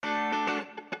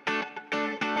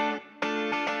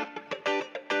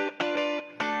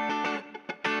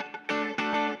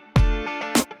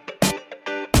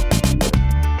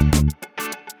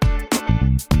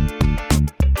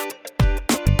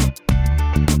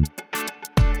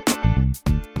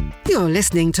You're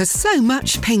listening to So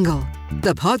Much Pingle,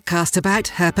 the podcast about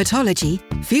herpetology,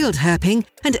 field herping,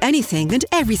 and anything and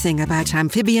everything about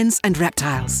amphibians and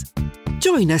reptiles.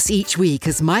 Join us each week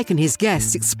as Mike and his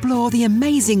guests explore the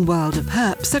amazing world of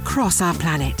herps across our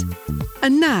planet.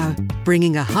 And now,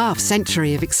 bringing a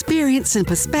half-century of experience and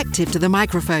perspective to the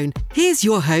microphone, here's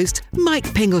your host,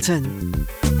 Mike Pingleton.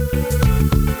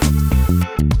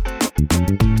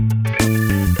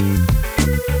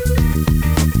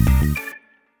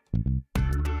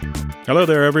 Hello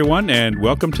there, everyone, and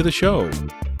welcome to the show.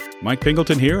 Mike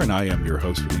Pingleton here, and I am your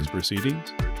host for these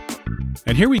proceedings.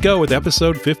 And here we go with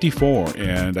episode 54,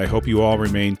 and I hope you all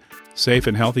remain safe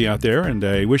and healthy out there, and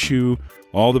I wish you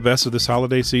all the best of this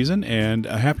holiday season and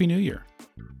a Happy New Year.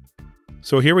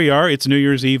 So here we are, it's New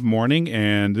Year's Eve morning,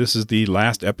 and this is the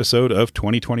last episode of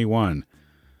 2021.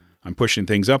 I'm pushing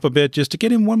things up a bit just to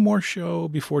get in one more show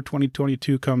before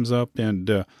 2022 comes up,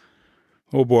 and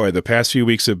oh boy, the past few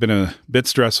weeks have been a bit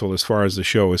stressful as far as the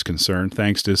show is concerned,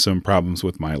 thanks to some problems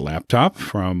with my laptop,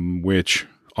 from which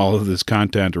all of this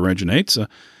content originates.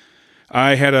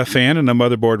 I had a fan and a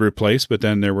motherboard replaced, but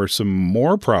then there were some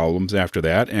more problems after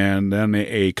that, and then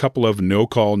a couple of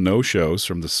no-call, no-shows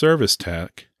from the service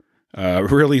tech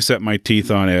really set my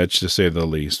teeth on edge, to say the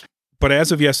least. But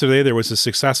as of yesterday, there was a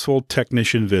successful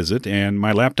technician visit, and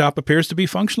my laptop appears to be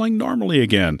functioning normally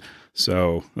again.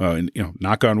 So,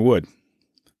 knock on wood.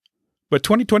 But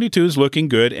 2022 is looking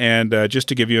good, and just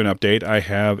to give you an update, I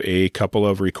have a couple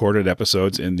of recorded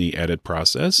episodes in the edit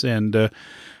process, and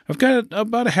I've got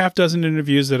about a half dozen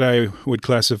interviews that I would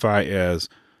classify as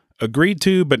agreed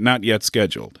to but not yet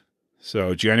scheduled.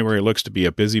 So January looks to be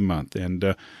a busy month,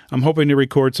 and I'm hoping to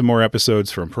record some more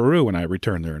episodes from Peru when I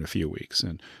return there in a few weeks.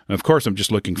 And of course, I'm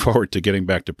just looking forward to getting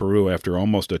back to Peru after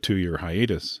almost a 2-year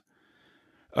hiatus.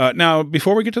 Now,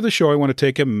 before we get to the show, I want to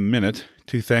take a minute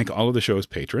to thank all of the show's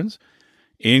patrons,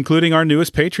 including our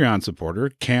newest Patreon supporter,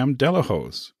 Cam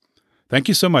Delahose. Thank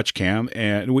you so much, Cam.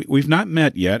 And we've not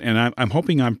met yet, and I'm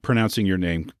hoping I'm pronouncing your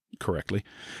name correctly.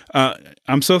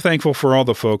 I'm so thankful for all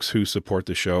the folks who support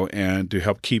the show and to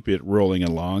help keep it rolling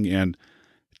along. And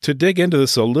to dig into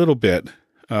this a little bit,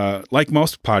 like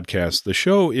most podcasts, the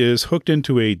show is hooked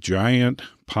into a giant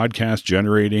podcast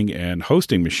generating and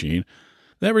hosting machine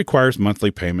that requires monthly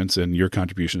payments, and your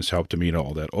contributions help to meet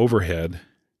all that overhead.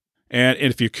 And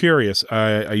if you're curious,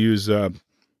 I use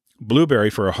Blueberry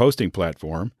for a hosting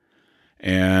platform,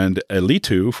 and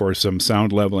Elitu for some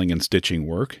sound leveling and stitching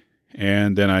work.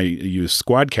 And then I use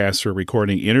Squadcast for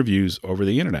recording interviews over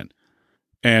the internet.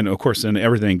 And of course, then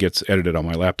everything gets edited on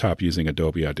my laptop using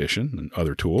Adobe Audition and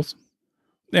other tools.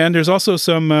 And there's also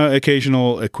some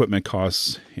occasional equipment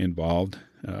costs involved.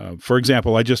 For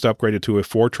example, I just upgraded to a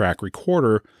 4-track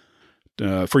recorder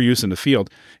for use in the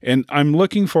field. And I'm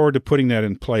looking forward to putting that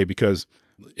in play, because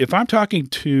if I'm talking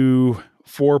to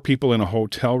 4 people in a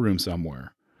hotel room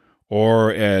somewhere,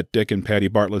 or at Dick and Patty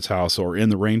Bartlett's house, or in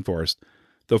the rainforest,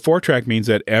 the 4-track means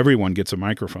that everyone gets a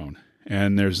microphone,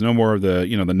 and there's no more of the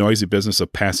noisy business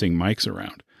of passing mics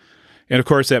around. And of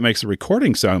course, that makes the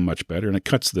recording sound much better, and it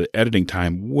cuts the editing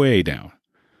time way down.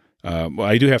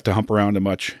 I do have to hump around a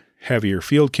much heavier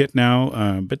field kit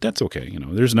now, but that's okay.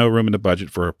 There's no room in the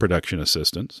budget for a production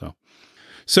assistant.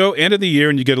 So end of the year,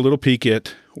 and you get a little peek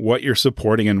at what you're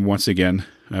supporting. And once again,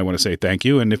 I want to say thank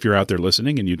you. And if you're out there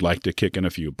listening and you'd like to kick in a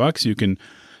few bucks, you can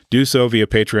do so via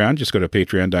Patreon. Just go to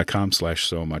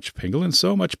patreon.com/SoMuchPingle, and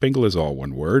So Much Pingle is all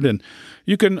one word. And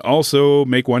you can also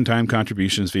make one-time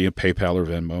contributions via PayPal or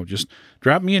Venmo. Just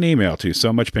drop me an email to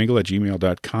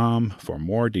somuchpingle@gmail.com for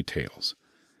more details.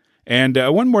 And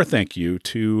one more thank you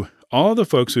to all the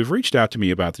folks who've reached out to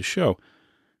me about the show.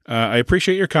 I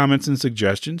appreciate your comments and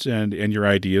suggestions and your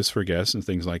ideas for guests and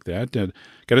things like that. And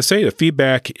got to say, the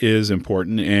feedback is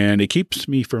important, and it keeps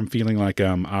me from feeling like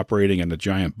I'm operating in a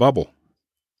giant bubble.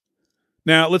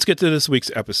 Now, let's get to this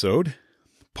week's episode.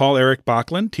 Paul Eric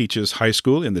Bachland teaches high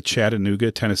school in the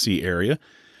Chattanooga, Tennessee area,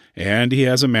 and he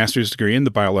has a master's degree in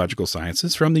the biological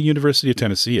sciences from the University of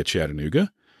Tennessee at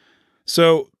Chattanooga.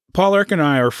 So Paul Eric and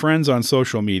I are friends on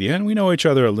social media, and we know each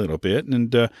other a little bit,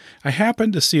 and I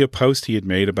happened to see a post he had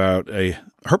made about a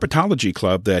herpetology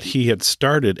club that he had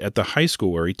started at the high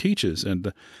school where he teaches,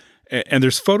 and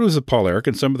there's photos of Paul Eric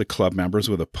and some of the club members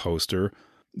with a poster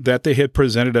that they had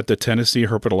presented at the Tennessee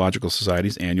Herpetological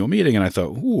Society's annual meeting, and I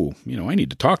thought, I need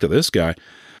to talk to this guy.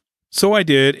 So I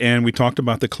did, and we talked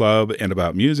about the club and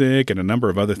about music and a number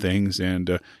of other things, and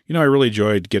I really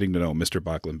enjoyed getting to know Mr.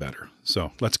 Bachland better.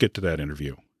 So let's get to that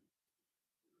interview.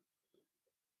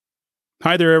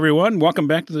 Hi there, everyone. Welcome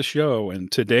back to the show.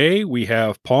 And today we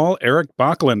have Paul Eric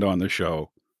Bachland on the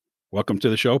show. Welcome to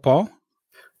the show, Paul.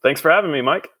 Thanks for having me,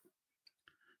 Mike.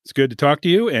 It's good to talk to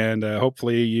you, and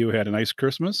hopefully you had a nice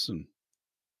Christmas. And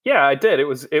Yeah, I did. It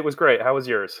was great. How was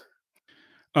yours?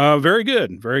 very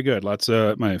good, very good. Lots.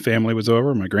 My family was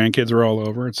over, my grandkids were all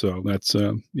over, and so that's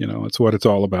that's what it's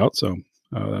all about. So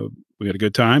we had a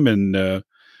good time, and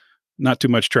not too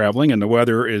much traveling, and the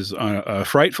weather is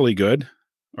frightfully good,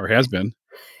 or has been.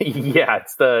 Yeah,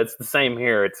 it's the same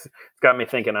here. It's got me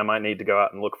thinking I might need to go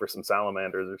out and look for some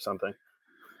salamanders or something.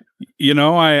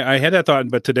 I had that thought,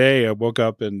 but today I woke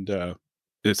up and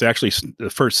it's actually the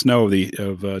first snow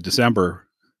of December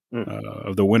Mm.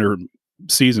 of the winter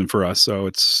season for us. So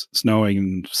it's snowing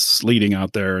and sleeting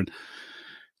out there, and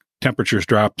temperatures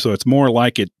drop. So it's more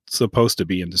like it's supposed to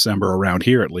be in December around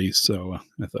here, at least. So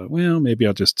I thought, well, maybe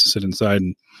I'll just sit inside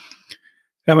and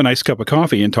have a nice cup of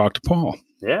coffee and talk to Paul.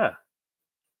 Yeah.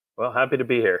 Well, happy to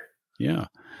be here. Yeah.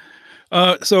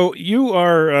 So you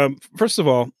are, first of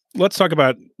all, let's talk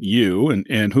about you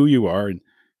and who you are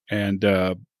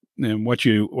and what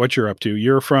you're up to.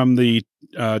 You're from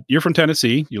you're from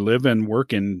Tennessee. You live and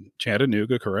work in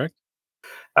Chattanooga, correct?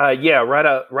 Yeah, right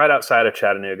outside of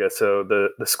Chattanooga. So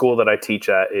the school that I teach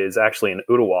at is actually in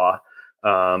Ottawa,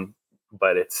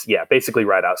 but it's basically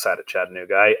right outside of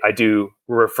Chattanooga. I do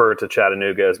refer to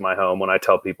Chattanooga as my home when I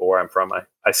tell people where I'm from.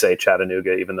 I say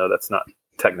Chattanooga, even though that's not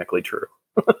technically true.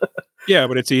 Yeah,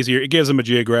 but it's easier. It gives them a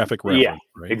geographic reference. Yeah,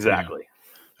 right? exactly. Yeah.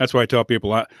 That's why I tell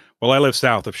people, I live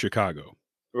south of Chicago.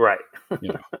 Right.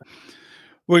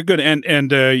 Well, good.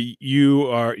 And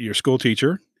you're a school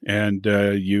teacher, and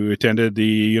you attended the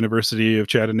University of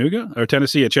Chattanooga, or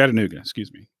Tennessee at Chattanooga,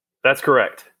 excuse me. That's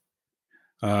correct.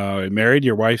 Married.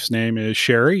 Your wife's name is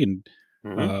Sherry, and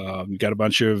you got a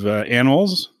bunch of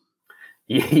animals.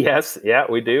 Yes, yeah,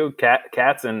 we do.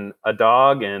 Cats and a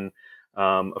dog, and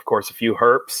of course a few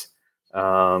herps,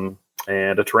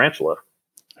 and a tarantula.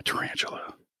 A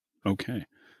tarantula. Okay.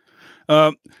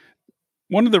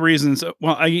 One of the reasons,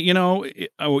 you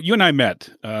and I met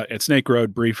at Snake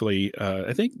Road briefly.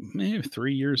 I think maybe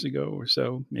 3 years ago or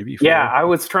so, maybe 4. Yeah, I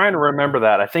was trying to remember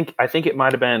that. I think it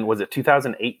might have been. Was it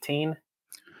 2018?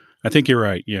 I think you're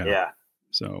right. Yeah. Yeah.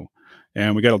 So,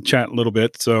 and we got to chat a little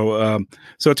bit. So,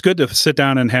 so it's good to sit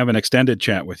down and have an extended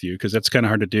chat with you, because that's kind of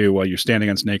hard to do while you're standing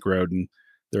on Snake Road and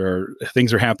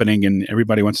things are happening and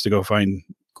everybody wants to go find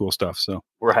cool stuff. So,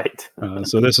 right.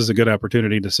 So this is a good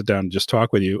opportunity to sit down and just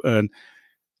talk with you. And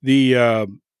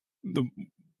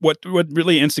what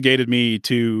really instigated me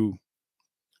to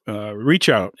reach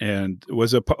out and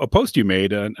was a post you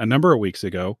made a number of weeks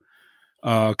ago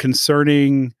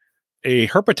concerning a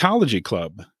herpetology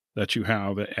club that you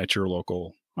have at your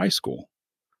local high school.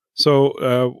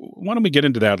 So why don't we get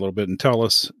into that a little bit and tell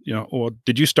us,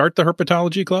 did you start the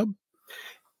herpetology club?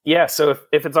 Yeah. So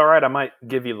if it's all right, I might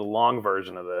give you the long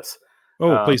version of this.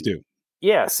 Oh, please do.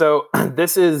 Yeah. So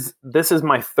this is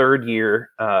my third year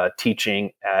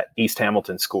teaching at East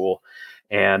Hamilton School.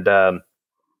 And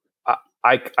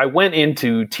I went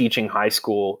into teaching high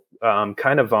school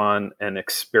kind of on an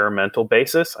experimental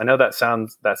basis. I know that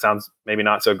sounds maybe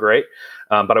not so great,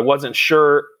 but I wasn't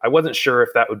sure if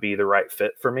that would be the right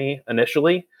fit for me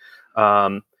initially,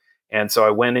 and so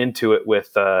I went into it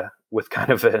with kind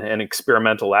of an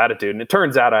experimental attitude, and it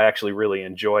turns out I actually really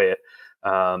enjoy it.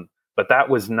 But that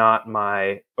was not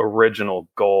my original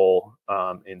goal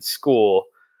in school,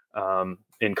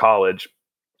 in college.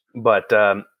 But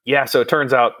so it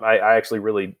turns out I actually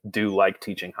really do like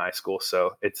teaching high school,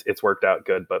 so it's worked out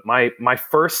good. But my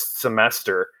first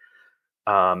semester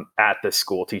at this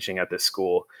school, teaching at this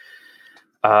school,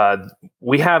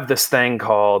 we have this thing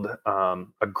called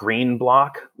a green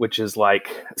block, which is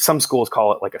like, some schools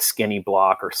call it like a skinny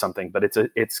block or something, but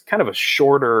it's kind of a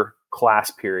shorter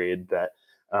class period that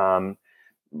a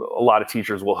lot of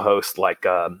teachers will host, like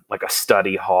a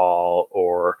study hall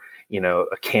or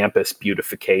a campus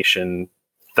beautification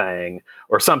thing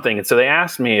or something. And so they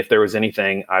asked me if there was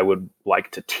anything I would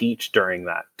like to teach during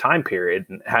that time period.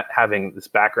 And having this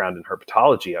background in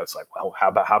herpetology, I was like, well, how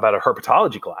about a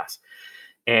herpetology class?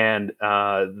 And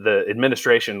the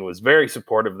administration was very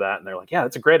supportive of that. And they're like, yeah,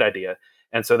 that's a great idea.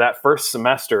 And so that first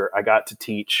semester I got to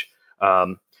teach,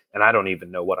 and I don't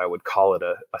even know what I would call it,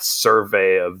 a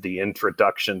survey of the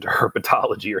introduction to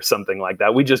herpetology or something like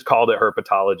that. We just called it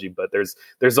herpetology, but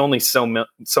there's only so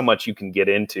much you can get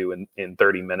into in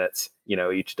 30 minutes,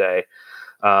 each day.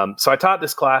 So I taught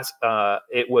this class.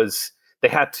 They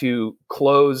had to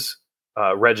close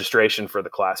registration for the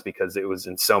class because it was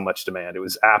in so much demand. It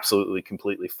was absolutely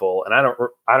completely full. And I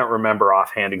don't remember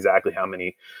offhand exactly how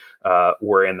many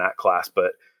were in that class,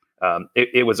 but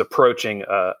it was approaching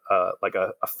like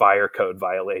a fire code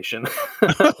violation.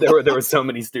 there were so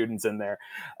many students in there,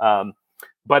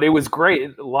 but it was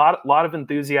great. A lot of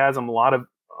enthusiasm, a lot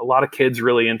a lot of kids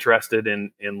really interested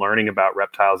in learning about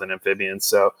reptiles and amphibians.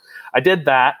 So I did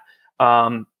that.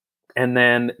 And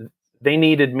then they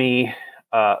needed me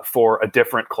for a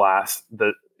different class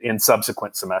in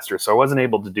subsequent semesters. So I wasn't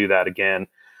able to do that again.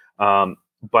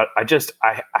 But I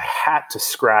had to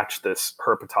scratch this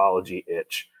herpetology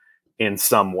itch in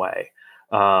some way.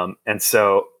 And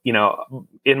so,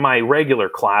 in my regular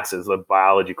classes, the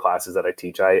biology classes that I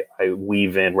teach, I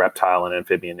weave in reptile and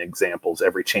amphibian examples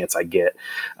every chance I get.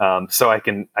 So I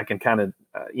can kind of,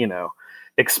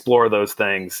 explore those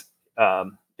things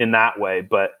in that way.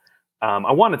 But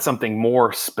I wanted something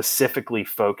more specifically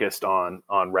focused on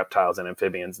reptiles and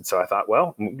amphibians. And so I thought,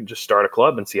 well, we can just start a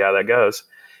club and see how that goes.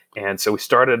 And so we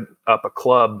started up a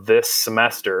club this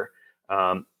semester,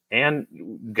 and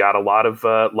got a lot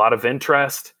of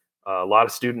interest, a lot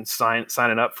of students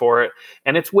signing up for it.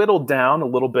 And it's whittled down a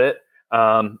little bit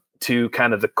to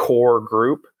kind of the core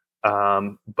group.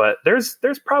 But there's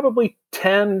probably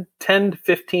 10 to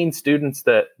 15 students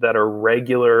that are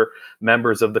regular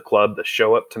members of the club that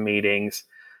show up to meetings.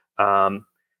 We're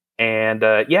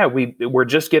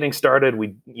just getting started.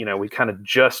 We kind of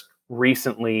just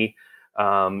recently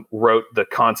wrote the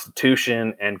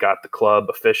Constitution and got the club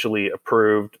officially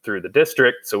approved through the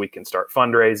district so we can start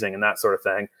fundraising and that sort of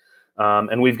thing.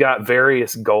 And we've got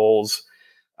various goals,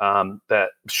 that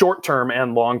short-term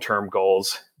and long-term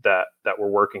goals that we're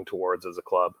working towards as a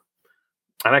club.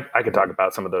 And I could talk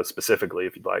about some of those specifically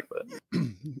if you'd like, but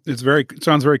it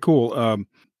sounds very cool.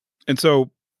 And so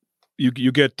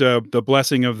you get the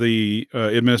blessing of the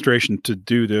administration to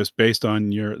do this based on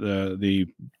the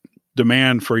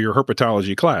demand for your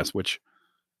herpetology class, which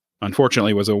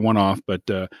unfortunately was a one-off. But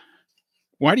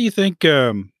why do you think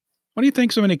so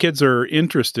many kids are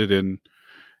interested in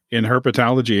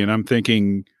herpetology? And I'm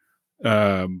thinking,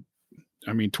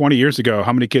 20 years ago,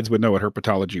 how many kids would know what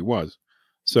herpetology was?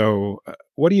 So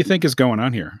what do you think is going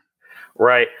on here?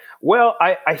 Right. Well,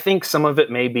 I think some of it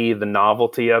may be the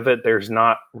novelty of it. There's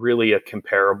not really a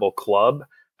comparable club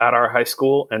at our high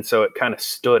school. And so it kind of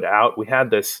stood out. We had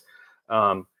this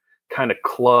kind of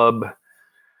club,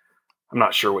 I'm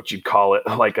not sure what you'd call it,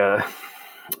 like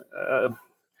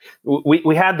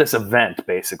we had this event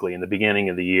basically in the beginning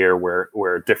of the year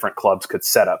where different clubs could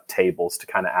set up tables to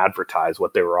kind of advertise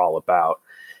what they were all about.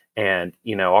 And,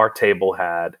 our table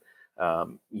had,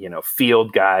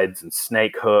 field guides and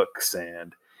snake hooks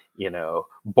and,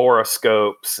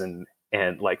 boroscopes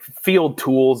and like field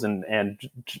tools and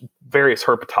various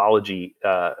herpetology,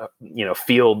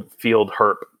 field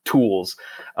herp tools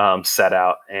set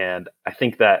out. And I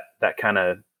think that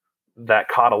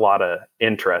caught a lot of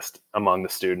interest among the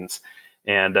students.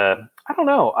 And I don't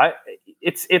know,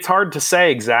 it's hard to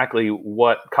say exactly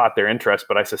what caught their interest,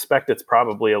 but I suspect it's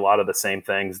probably a lot of the same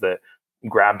things that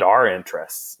grabbed our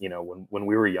interests, when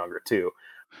we were younger too.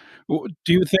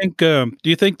 Do you think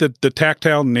that the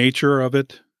tactile nature of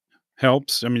it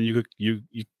helps? I mean,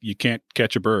 you can't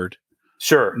catch a bird.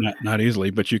 Sure. Not easily,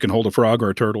 but you can hold a frog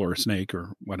or a turtle or a snake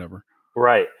or whatever.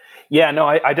 Right. Yeah, no,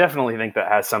 I definitely think that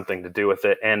has something to do with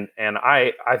it. And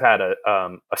I've had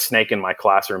a snake in my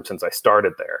classroom since I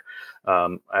started there.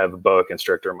 I have a boa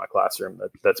constrictor in my classroom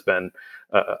that's been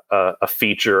a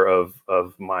feature of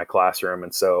my classroom.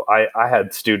 And so I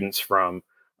had students from,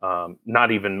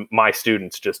 not even my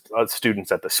students, just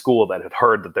students at the school that had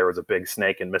heard that there was a big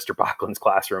snake in Mr. Bachlin's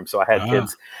classroom. So I had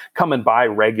kids coming by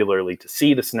regularly to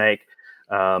see the snake.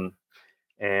 That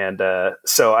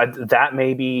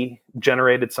maybe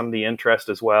generated some of the interest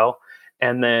as well.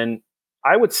 And then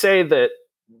I would say that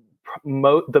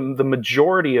the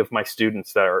majority of my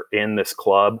students that are in this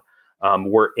club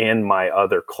were in my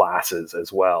other classes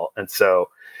as well. And so,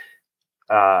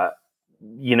 I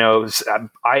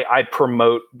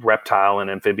promote reptile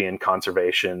and amphibian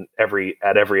conservation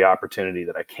at every opportunity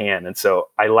that I can. And so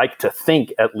I like to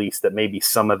think at least that maybe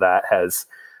some of that has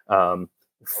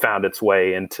found its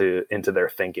way into their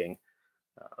thinking.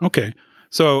 Okay.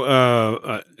 So,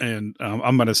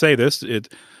 I'm going to say this,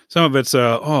 some of it's,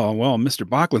 Mr.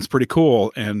 Bachlin's pretty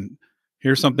cool and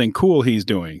here's something cool he's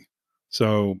doing.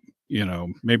 So,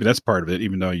 maybe that's part of it,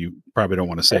 even though you probably don't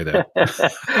want to say that.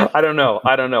 I don't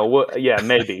know. Well, yeah,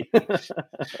 maybe.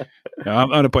 I'm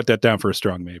going to put that down for a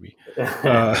strong maybe.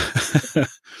 Well,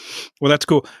 that's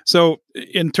cool. So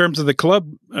in terms of the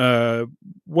club,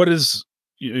 what is,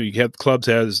 you have clubs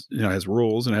has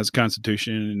rules and has a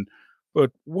constitution,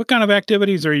 but what kind of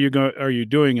activities are you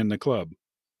doing in the club?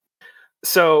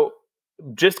 So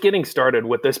just getting started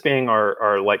with this being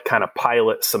our like kind of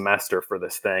pilot semester for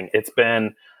this thing. It's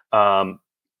been, I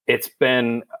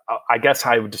guess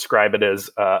I would describe it as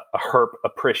a herp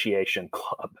appreciation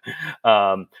club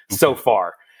so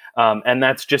far. And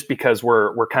that's just because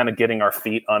we're kind of getting our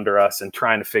feet under us and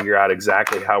trying to figure out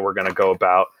exactly how we're going to go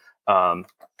about,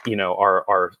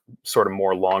 our sort of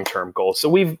more long-term goals. So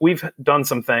we've done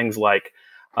some things like,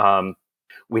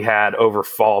 we had over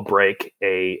fall break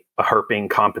a herping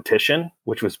competition,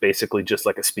 which was basically just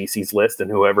like a species list, and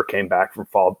whoever came back from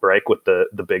fall break with the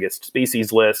biggest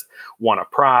species list won a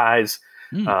prize.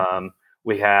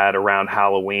 We had around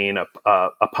Halloween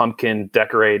a pumpkin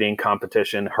decorating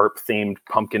competition, herp themed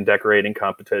pumpkin decorating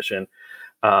competition.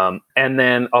 And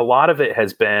then a lot of it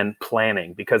has been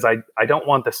planning, because I don't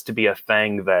want this to be a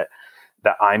thing that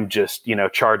I'm just,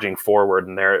 charging forward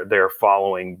and they're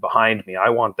following behind me. I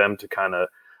want them to kind of,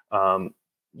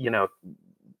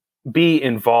 be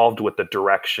involved with the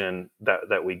direction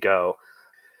that we go.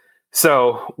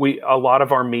 So a lot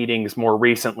of our meetings more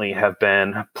recently have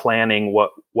been planning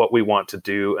what we want to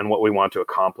do and what we want to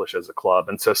accomplish as a club.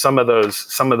 And so some of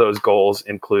those goals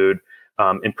include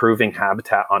improving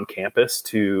habitat on campus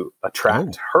to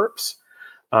attract herps.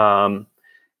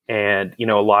 And,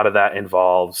 a lot of that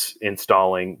involves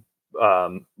installing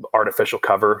artificial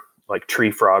cover like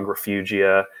tree frog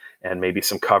refugia and maybe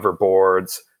some cover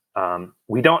boards.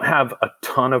 We don't have a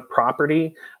ton of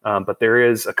property, but there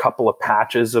is a couple of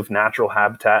patches of natural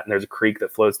habitat, and there's a creek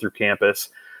that flows through campus.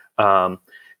 And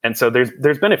so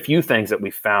there's been a few things that we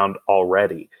found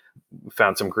already. We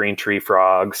found some green tree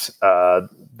frogs.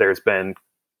 There's been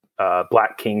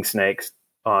black king snakes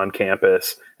on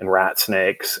campus and rat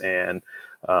snakes and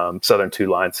southern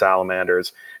two-line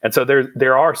salamanders. And so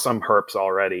there are some herps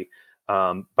already.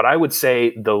 But I would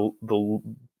say the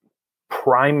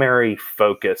primary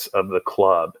focus of the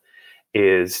club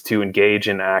is to engage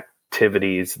in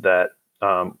activities that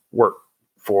work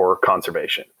for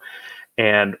conservation.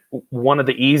 And one of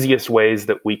the easiest ways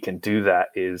that we can do that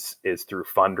is through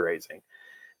fundraising.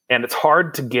 And it's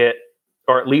hard to get,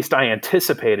 or at least I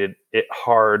anticipated it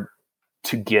hard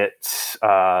to get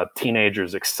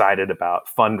teenagers excited about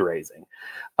fundraising.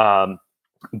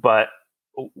 But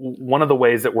one of the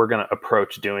ways that we're going to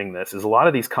approach doing this is a lot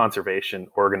of these conservation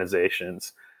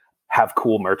organizations have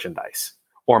cool merchandise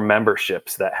or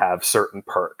memberships that have certain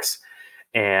perks.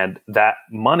 And that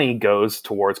money goes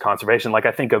towards conservation. Like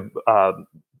I think of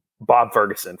Bob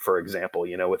Ferguson, for example,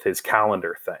 with his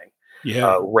calendar thing,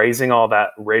 raising all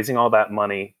that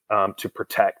money to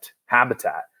protect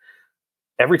habitat.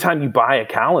 Every time you buy a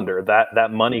calendar,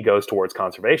 that money goes towards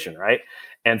conservation, right?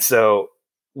 And so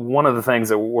one of the things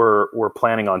that we're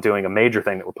planning on doing, a major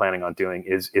thing that we're planning on doing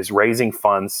is raising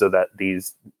funds so that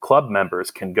these club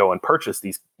members can go and purchase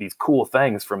these cool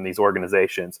things from these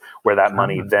organizations, where that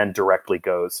money then directly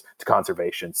goes to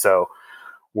conservation. So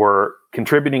we're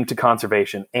contributing to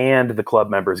conservation, and the club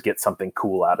members get something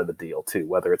cool out of the deal too,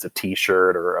 whether it's a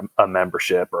t-shirt or a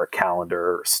membership or a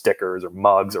calendar or stickers or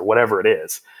mugs or whatever it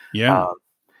is.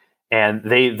 And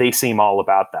they seem all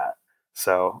about that.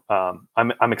 So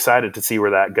I'm excited to see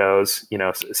where that goes.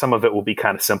 Some of it will be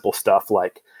kind of simple stuff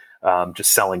like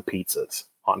just selling pizzas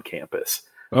on campus.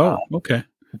 Okay.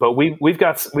 But we've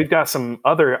got some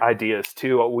other ideas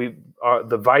too.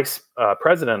 The vice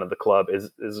president of the club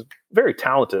is a very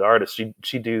talented artist.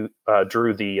 She drew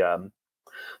the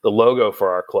logo for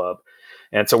our club,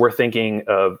 and so we're thinking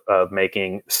of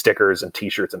making stickers and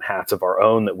T-shirts and hats of our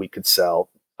own that we could sell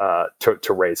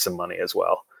to raise some money as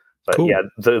well. But cool. Yeah,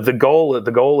 the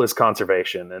goal is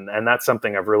conservation, and that's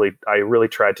something I really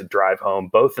tried to drive home,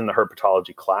 both in the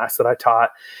herpetology class that I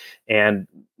taught, and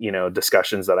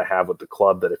discussions that I have with the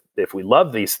club, that if we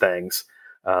love these things,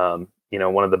 one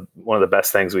of the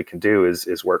best things we can do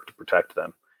is work to protect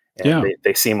them. And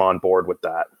they seem on board with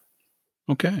that.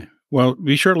 Okay, well,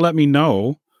 be sure to let me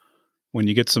know when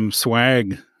you get some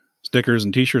swag, stickers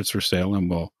and T-shirts for sale, and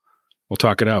we'll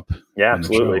talk it up. Yeah,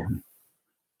 absolutely.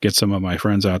 Get some of my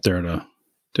friends out there to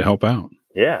help out.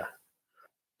 Yeah.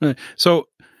 So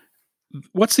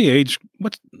what's the age?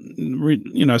 It's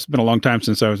been a long time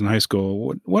since I was in high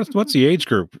school. What's the age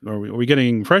group? Are we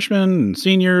getting freshmen and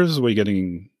seniors? Are we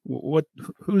getting what's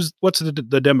the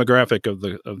demographic of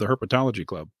the herpetology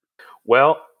club?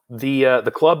 Well,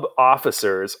 the club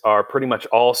officers are pretty much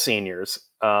all seniors.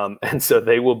 And so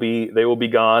they will be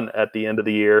gone at the end of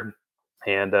the year.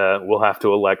 And we'll have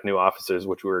to elect new officers,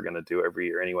 which we were going to do every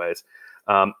year anyways.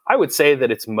 I would say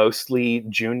that it's mostly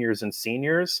juniors and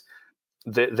seniors.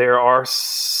 There are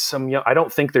some young, I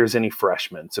don't think there's any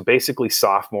freshmen. So basically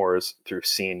sophomores through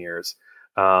seniors.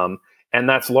 And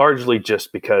that's largely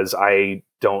just because I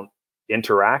don't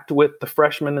interact with the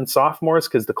freshmen and sophomores,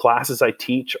 because the classes I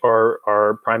teach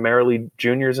are primarily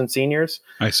juniors and seniors.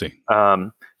 I see.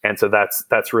 And so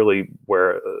that's really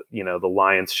where the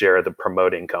lion's share of the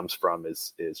promoting comes from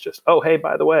is just, oh, hey,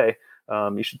 by the way,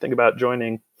 you should think about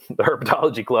joining the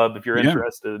herpetology club if you're Yeah.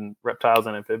 interested in reptiles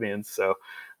and amphibians. So,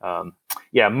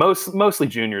 mostly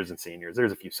juniors and seniors.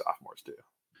 There's a few sophomores too.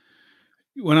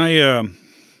 When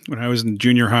I was in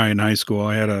junior high and high school,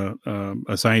 I had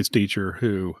a science teacher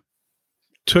who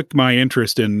took my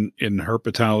interest in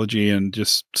herpetology and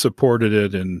just supported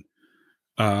it and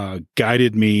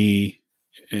guided me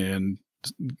and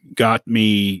got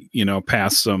me,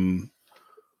 past some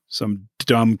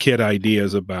dumb kid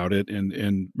ideas about it,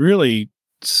 and really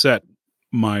set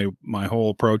my whole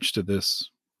approach to this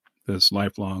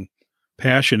lifelong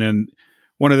passion. And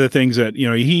one of the things that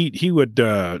he would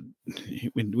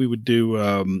we would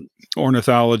do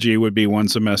ornithology would be one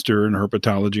semester, and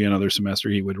herpetology another semester.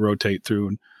 He would rotate through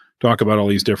and talk about all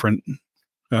these different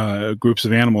groups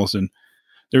of animals, and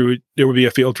there would be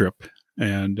a field trip,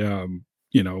 and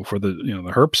for the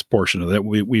the herps portion of that,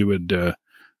 we would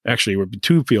actually, it would be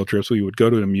 2 field trips. We would go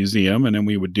to a museum, and then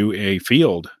we would do a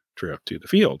field trip to the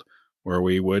field where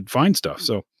we would find stuff.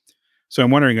 So I'm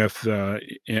wondering if,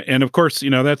 and of course,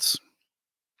 that's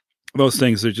those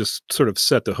things that just sort of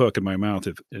set the hook in my mouth,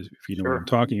 if you know Sure. what I'm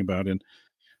talking about. And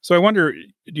so I wonder,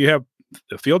 do you have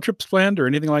field trips planned or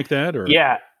anything like that? Or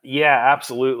Yeah,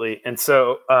 absolutely. And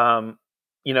so,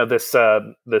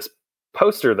 this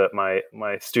poster that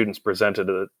my students presented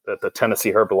at the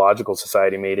Tennessee Herpetological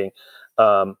Society meeting,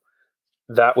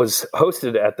 that was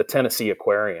hosted at the Tennessee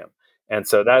Aquarium, and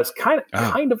so that's kind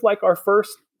of like our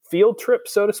first field trip,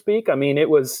 so to speak. I mean, it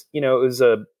was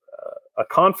a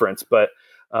conference, but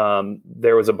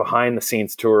there was a behind the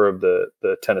scenes tour of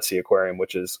the Tennessee Aquarium,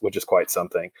 which is quite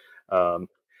something.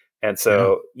 And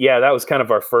so, that was kind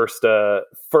of our first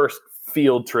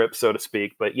field trip, so to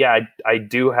speak. But I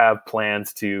do have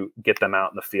plans to get them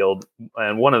out in the field.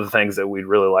 And one of the things that we'd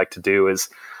really like to do is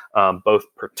both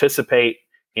participate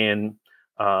in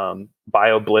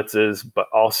bio blitzes, but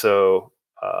also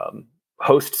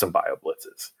host some bio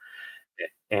blitzes.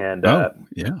 And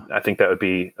I think that would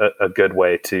be a good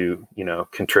way to,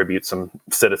 contribute some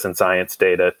citizen science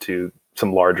data to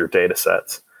some larger data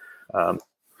sets.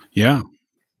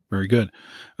 Very good.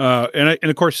 And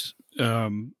of course,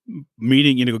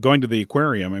 meeting, going to the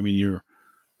aquarium. I mean,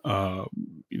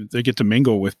 they get to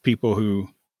mingle with people who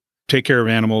take care of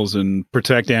animals and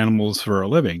protect animals for a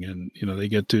living, and they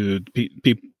get to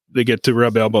they get to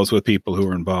rub elbows with people who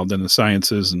are involved in the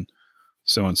sciences and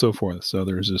so on and so forth. So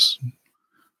there's this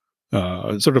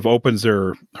it sort of opens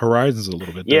their horizons a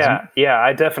little bit. Yeah,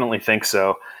 I definitely think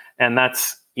so. And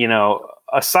that's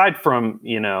aside from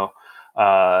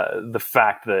the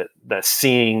fact that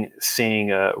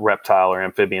seeing a reptile or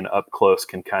amphibian up close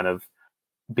can kind of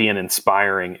be an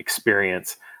inspiring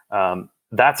experience.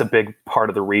 That's a big part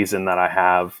of the reason that I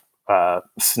have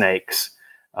snakes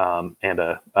and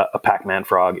a Pac-Man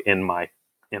frog in my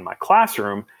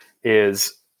classroom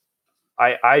is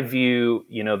I view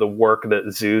the work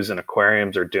that zoos and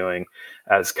aquariums are doing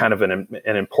as kind of an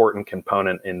important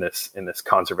component in this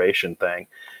conservation thing.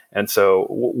 And so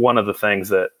one of the things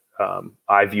that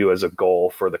I view as a goal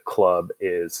for the club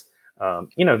is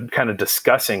kind of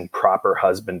discussing proper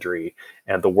husbandry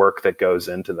and the work that goes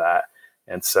into that.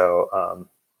 And so,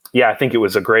 I think it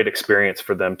was a great experience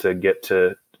for them to get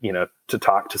to, to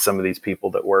talk to some of these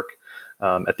people that work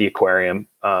at the aquarium,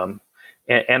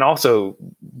 and also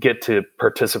get to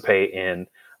participate in,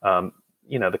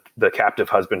 the captive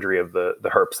husbandry of the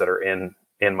herps that are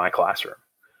in my classroom.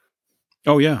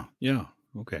 Oh, yeah.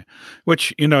 Okay.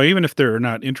 Which, even if they're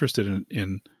not interested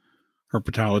in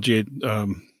herpetology,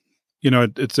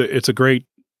 it's a great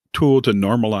tool to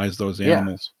normalize those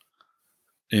animals.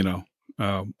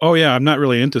 I'm not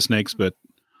really into snakes, but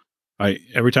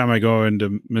every time I go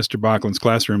into Mr. Bachlin's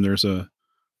classroom, there's a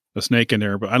snake in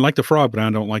there. But I like the frog, but I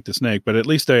don't like the snake. But at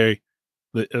least they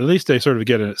sort of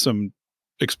get some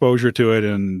exposure to it,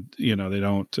 and they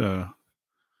don't.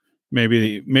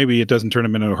 Maybe it doesn't turn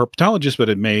them into a herpetologist, but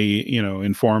it may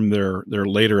inform their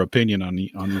later opinion on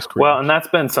these creatures. Well, and that's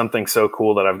been something so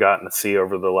cool that I've gotten to see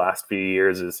over the last few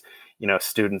years is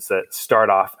students that start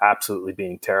off absolutely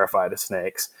being terrified of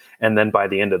snakes, and then by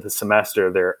the end of the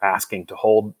semester they're asking to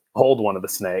hold one of the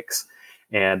snakes,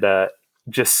 and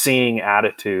just seeing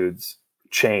attitudes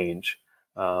change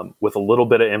with a little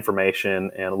bit of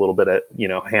information and a little bit of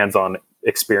hands-on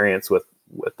experience with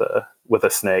a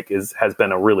snake has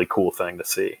been a really cool thing to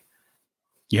see.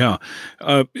 Yeah.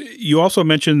 You also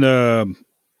mentioned the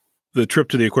trip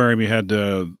to the aquarium. You had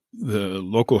the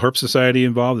local Herp Society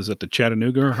involved. Is that the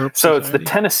Chattanooga Herp Society? It's the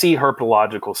Tennessee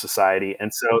Herpetological Society.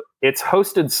 And so it's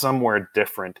hosted somewhere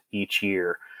different each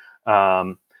year.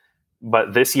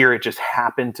 but this year it just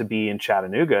happened to be in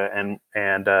Chattanooga, and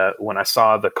when I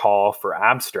saw the call for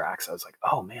abstracts, I was like,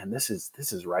 oh man, this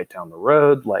is right down the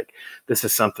road. Like, this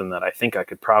is something that I think I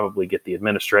could probably get the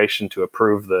administration to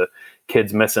approve the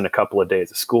kids missing a couple of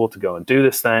days of school to go and do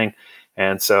this thing.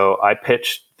 And so I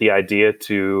pitched the idea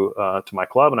to my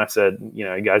club, and I said, you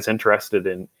know, you guys interested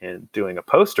in doing a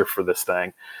poster for this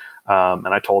thing? And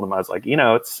I told them, I was like, you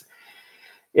know,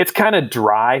 it's kind of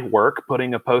dry work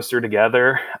putting a poster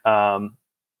together.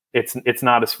 It's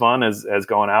not as fun as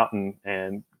going out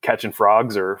and catching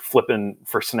frogs or flipping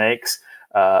for snakes.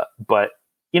 But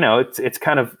you know, it's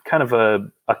kind of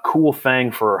a cool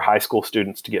thing for high school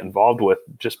students to get involved with,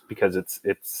 just because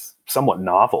it's somewhat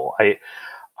novel.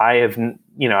 I have,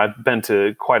 you know, I've been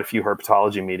to quite a few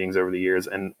herpetology meetings over the years,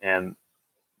 and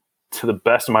to the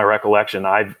best of my recollection,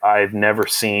 I've never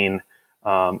seen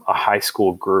a high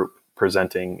school group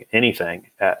presenting anything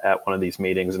at one of these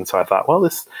meetings. And so I thought, well,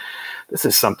 this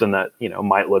is something that, you know,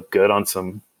 might look good on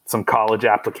some college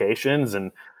applications.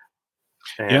 And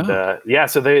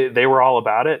so they were all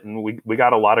about it. And we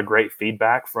got a lot of great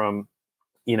feedback from,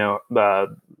 you know,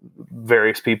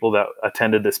 various people that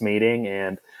attended this meeting.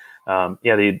 And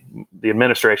the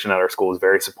administration at our school was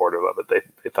very supportive of it.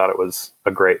 They thought it was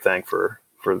a great thing for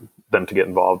them to get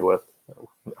involved with.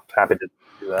 I'm happy to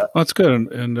do that. Well, that's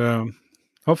good. And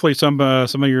hopefully some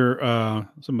of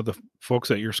the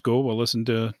folks at your school will listen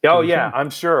to. Oh yeah, show. I'm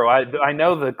sure. I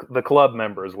know the club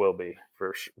members will be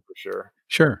for sure.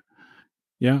 Sure.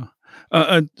 Yeah.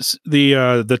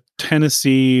 The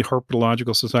Tennessee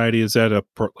Herpetological Society, is that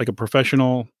like a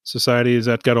professional society? Is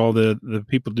that got all the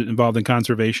people involved in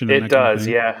conservation? It does,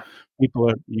 yeah. People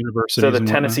at universities. So the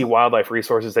Tennessee Wildlife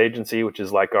Resources Agency, which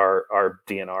is like our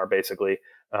DNR, basically,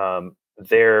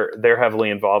 they're heavily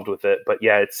involved with it. But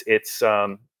yeah, it's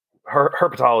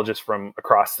herpetologists from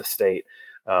across the state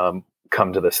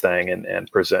come to this thing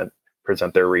and present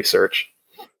their research.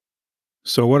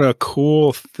 So what a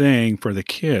cool thing for the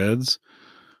kids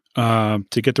to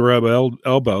get to rub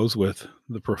elbows with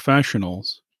the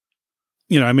professionals.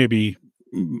 You know, I may be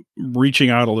reaching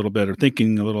out a little bit or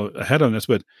thinking a little ahead on this,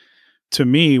 but to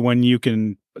me, when you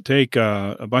can take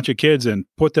a bunch of kids and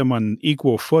put them on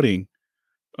equal footing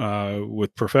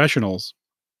with professionals,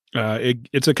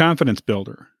 it's a confidence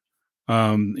builder.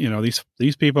 You know,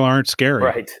 these people aren't scary.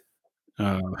 Right.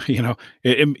 You know,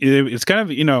 it's kind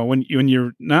of, you know, when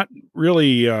you're not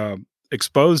really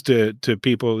exposed to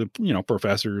people, you know,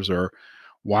 professors or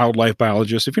wildlife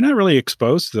biologists, if you're not really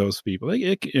exposed to those people,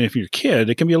 if you're a kid,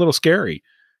 it can be a little scary,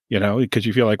 you know, because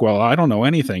you feel like, well, I don't know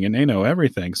anything and they know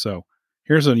everything. So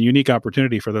here's a unique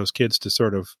opportunity for those kids to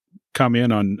sort of come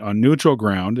in on neutral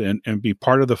ground and be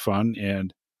part of the fun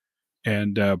and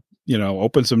you know,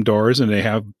 open some doors, and they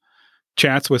have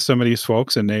chats with some of these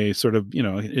folks, and they sort of, you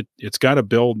know, it's got to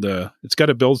build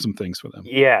some things for them.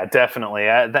 Yeah, definitely.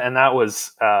 And that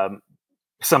was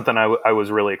something I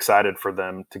was really excited for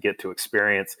them to get to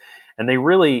experience. And they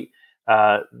really,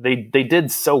 they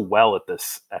did so well at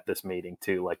this meeting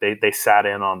too. Like they sat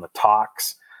in on the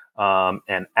talks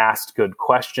and asked good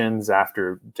questions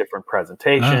after different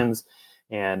presentations.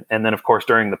 And then, of course,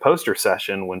 during the poster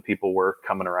session, when people were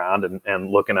coming around and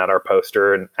looking at our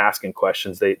poster and asking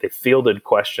questions, they fielded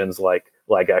questions like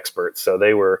experts. So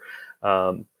they were,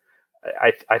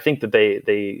 I think that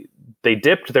they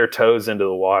dipped their toes into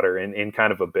the water in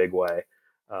kind of a big way.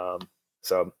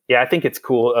 So yeah, I think it's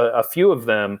cool. A few of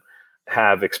them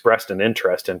have expressed an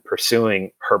interest in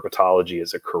pursuing herpetology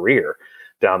as a career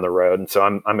down the road, and so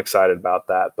I'm excited about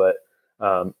that. But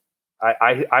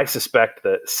I suspect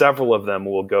that several of them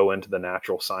will go into the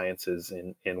natural sciences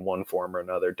in one form or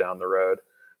another down the road.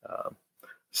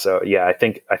 So yeah, I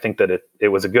think that it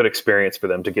was a good experience for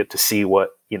them to get to see what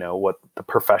the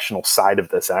professional side of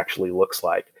this actually looks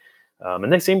like.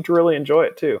 And they seem to really enjoy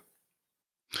it too.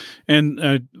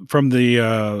 And from the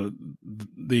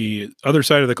other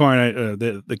side of the coin,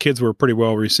 the kids were pretty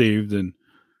well received and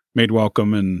made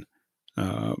welcome, and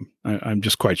I'm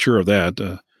just quite sure of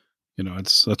that.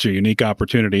 It's such a unique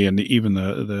opportunity, and even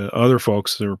the other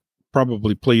folks are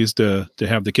probably pleased to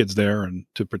have the kids there and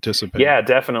to participate. Yeah,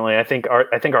 definitely. I think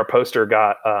our poster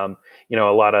got a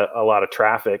lot of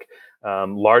traffic,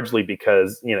 largely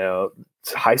because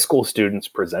high school students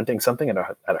presenting something at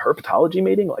a herpetology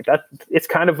meeting like that. It's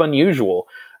kind of unusual,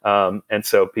 and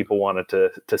so people wanted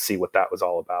to see what that was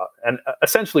all about. And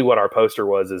essentially, what our poster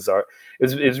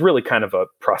is really kind of a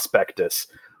prospectus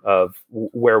of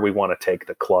where we want to take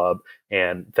the club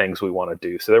and things we want to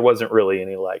do. So there wasn't really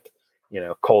any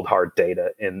cold hard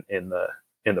data in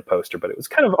the poster, but it was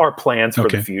kind of our plans for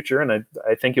the future. And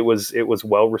I think it was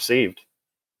well received.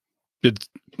 Did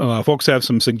folks have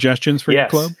some suggestions for your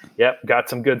club? Yep. Got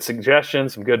some good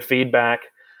suggestions, some good feedback,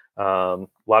 a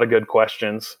lot of good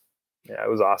questions. Yeah, it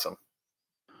was awesome.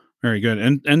 Very good.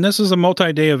 And this is a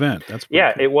multi-day event. That's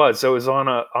cool. It was. So it was on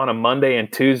a Monday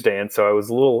and Tuesday, and so I was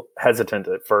a little hesitant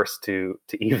at first to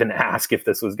even ask if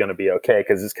this was going to be okay,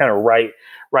 because it's kind of right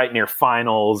near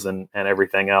finals and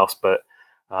everything else. But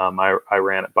I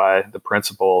ran it by the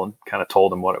principal and kind of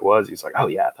told him what it was. He's like, "Oh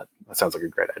yeah, that sounds like a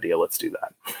great idea. Let's do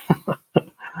that."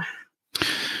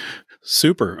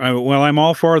 Super. Well, I'm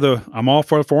all for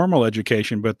the formal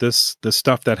education, but this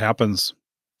stuff that happens,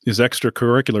 these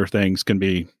extracurricular things, can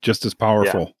be just as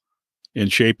powerful in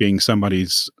shaping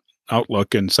somebody's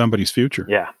outlook and somebody's future.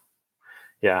 Yeah.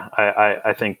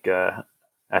 I think you're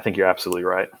absolutely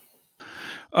right.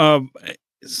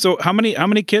 So how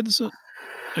many kids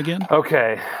again?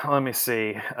 Okay, let me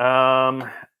see.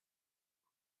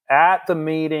 At the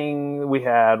meeting, we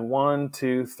had 1,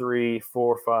 2, 3,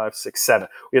 4, 5, 6, 7.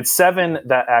 We had 7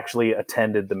 that actually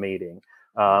attended the meeting.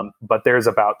 But there's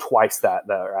about twice that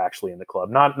are actually in the club.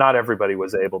 Not everybody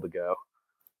was able to go.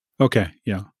 Okay.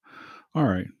 Yeah. All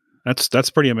right. That's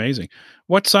pretty amazing.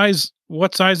 What size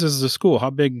is the school? How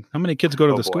many kids go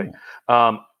to the school?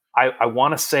 I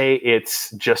want to say it's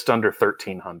just under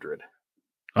 1,300.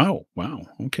 Oh, wow.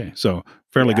 Okay. So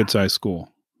fairly good sized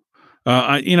school.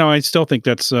 I still think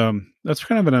that's kind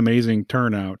of an amazing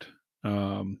turnout.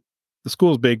 The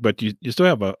school's big, but you still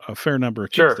have a fair number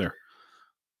of kids there.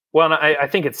 Well, and I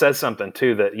think it says something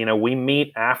too, that, we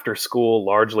meet after school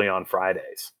largely on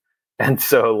Fridays. And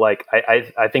so like,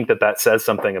 I think that says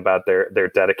something about their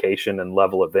dedication and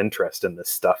level of interest in this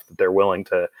stuff, that they're willing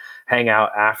to hang out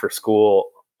after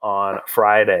school on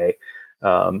Friday,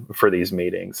 for these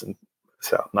meetings. And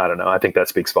so I don't know. I think that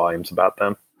speaks volumes about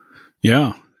them.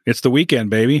 Yeah. It's the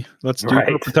weekend, baby. Let's do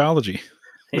herpetology.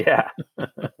 Yeah.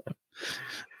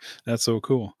 That's so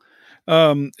cool.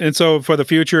 And so for the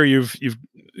future, you've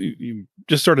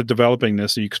just started developing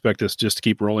this. So you expect this just to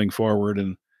keep rolling forward,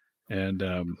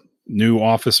 and new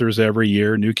officers every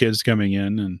year, new kids coming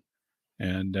in,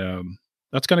 and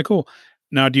that's kind of cool.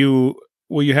 Now,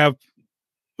 will you have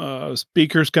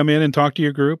speakers come in and talk to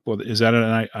your group? Well, is that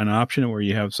an option where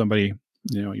you have somebody,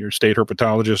 your state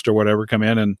herpetologist or whatever, come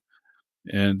in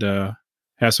and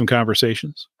have some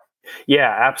conversations?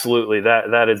 Yeah, absolutely.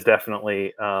 That is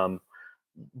definitely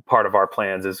part of our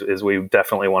plans. Is we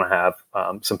definitely want to have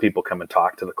some people come and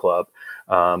talk to the club.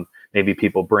 Maybe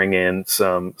people bring in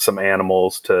some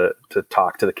animals to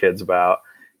talk to the kids about,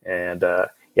 and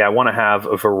I want to have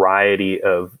a variety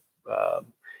of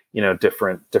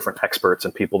different experts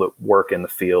and people that work in the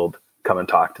field come and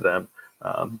talk to them.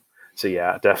 So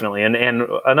yeah, definitely. And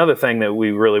another thing that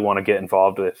we really want to get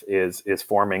involved with is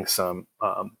forming some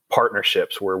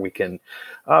partnerships where we can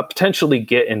potentially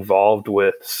get involved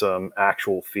with some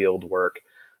actual field work.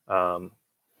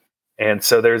 And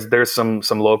so there's some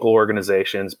local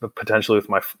organizations, but potentially with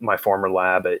my former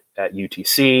lab at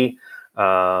UTC.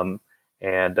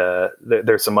 And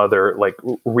there's some other like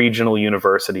regional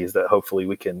universities that hopefully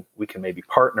we can maybe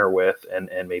partner with and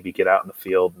maybe get out in the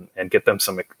field and get them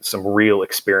some real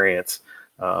experience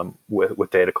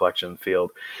with data collection in the field.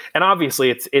 And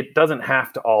obviously it doesn't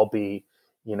have to all be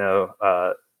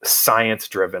science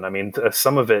driven. I mean,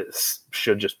 some of it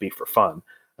should just be for fun.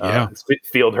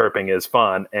 Field herping is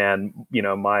fun, and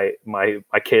my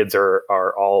kids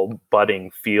are all budding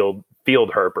field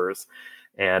herpers.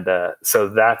 And so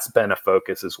that's been a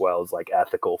focus as well, as like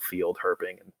ethical field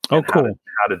herping and cool.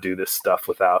 how to do this stuff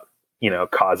without,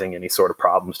 causing any sort of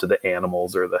problems to the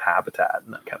animals or the habitat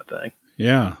and that kind of thing.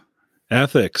 Yeah.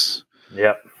 Ethics.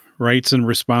 Yep. Rights and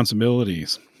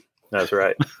responsibilities. That's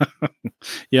right.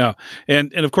 Yeah.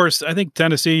 And of course, I think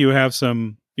Tennessee, you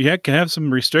can have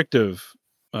some restrictive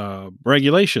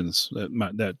regulations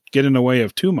that get in the way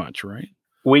of too much, right?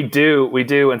 We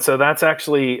do, and so that's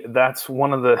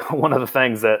one of the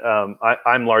things that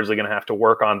I'm largely going to have to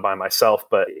work on by myself,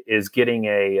 but is getting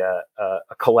a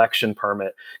collection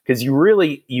permit, because you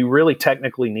really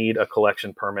technically need a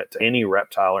collection permit to any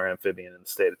reptile or amphibian in the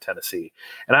state of Tennessee,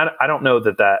 and I don't know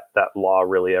that law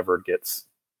really ever gets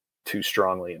too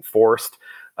strongly enforced,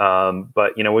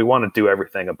 but we want to do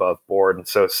everything above board, and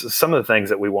so some of the things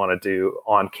that we want to do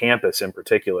on campus in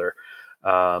particular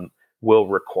will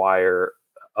require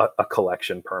a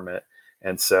collection permit.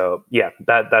 And so, yeah,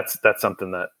 that's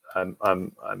something that I'm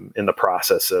in the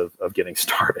process of getting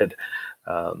started.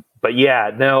 But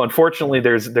yeah, no, unfortunately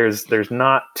there's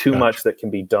not too much that can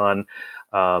be done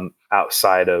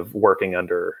outside of working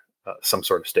under some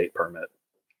sort of state permit.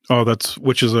 Oh,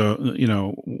 which is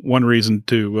one reason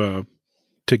to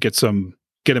get them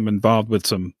involved with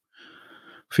some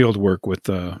field work with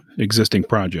existing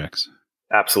projects.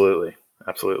 Absolutely.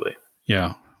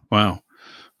 Yeah. Wow.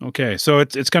 Okay. So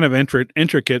it's kind of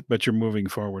intricate, but you're moving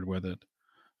forward with it.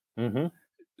 Mm-hmm.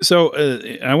 So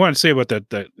I want to say about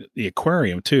the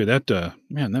aquarium too. That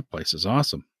man, that place is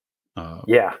awesome.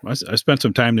 Yeah. I spent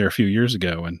some time there a few years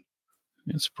ago, and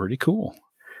it's pretty cool.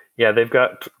 Yeah, they've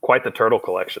got quite the turtle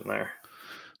collection there.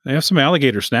 They have some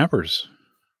alligator snappers.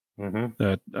 Mm-hmm.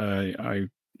 That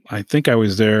I think I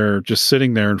was there just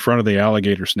sitting there in front of the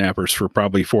alligator snappers for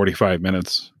probably 45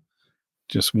 minutes,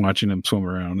 just watching them swim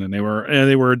around. And I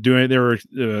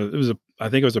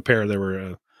think it was a pair. There were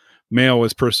a male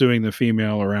was pursuing the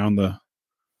female around the,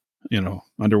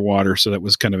 underwater. So that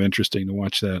was kind of interesting to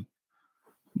watch that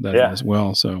as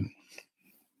well. So,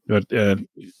 but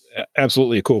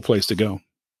absolutely a cool place to go.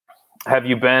 Have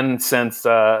you been since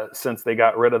they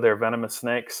got rid of their venomous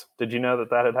snakes? Did you know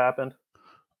that had happened?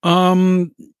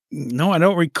 No, I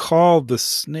don't recall the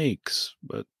snakes,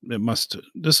 but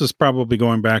this is probably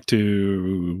going back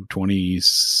to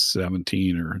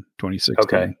 2017 or 2016.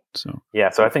 Okay. So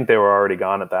I think they were already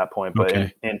gone at that point, but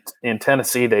okay. in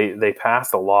Tennessee, they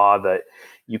passed a law that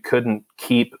you couldn't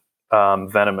keep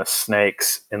venomous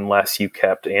snakes unless you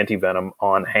kept antivenom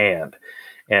on hand.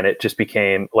 And it just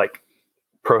became like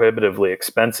prohibitively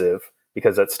expensive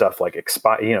because that stuff like it's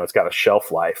got a shelf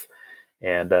life.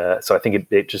 And so I think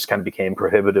it just kind of became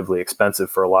prohibitively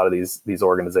expensive for a lot of these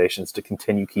organizations to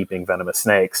continue keeping venomous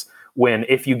snakes. When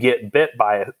if you get bit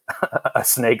by a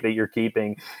snake that you're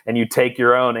keeping and you take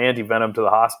your own antivenom to the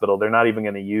hospital, they're not even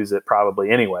going to use it probably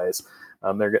anyways.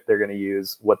 They're going to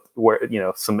use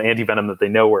some antivenom that they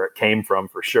know where it came from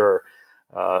for sure.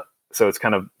 So it's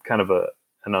kind of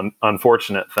an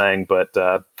unfortunate thing, but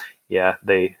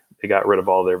they got rid of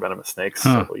all their venomous snakes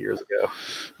several years ago.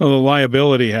 Well, the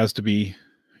liability has to be,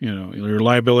 your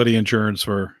liability insurance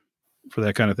for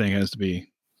that kind of thing has to be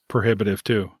prohibitive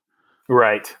too.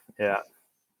 Right. Yeah.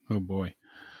 Oh boy.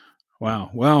 Wow.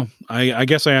 Well, I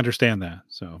guess I understand that.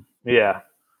 So yeah,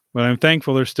 but I'm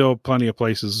thankful there's still plenty of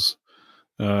places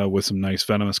with some nice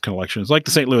venomous collections, like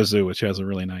the St. Louis Zoo, which has a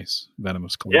really nice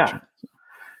venomous collection.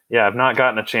 Yeah. I've not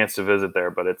gotten a chance to visit there,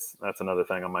 but that's another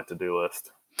thing on my to-do list.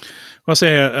 I'll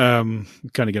say,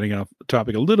 kind of getting off the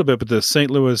topic a little bit, but the St.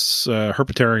 Louis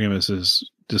Herpetarium is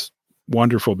this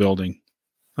wonderful building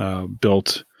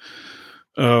built,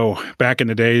 back in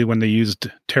the day when they used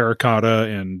terracotta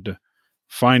and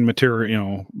fine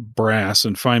material, brass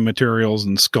and fine materials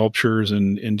and sculptures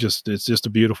and it's just a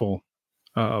beautiful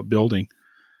building.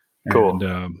 Cool.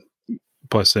 And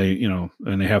plus they,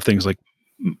 and they have things like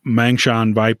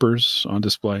Mangshan vipers on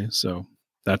display. So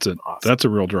that's awesome. That's a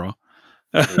real draw.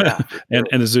 Yeah, and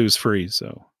the zoo's free.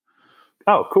 So,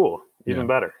 oh, cool, even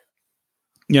better.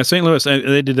 Yeah, St. Louis,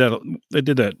 they did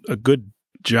that a good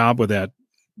job with that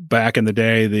back in the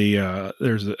day.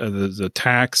 There's a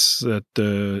tax that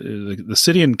the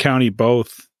city and county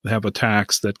both have a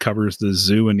tax that covers the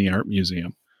zoo and the art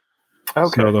museum.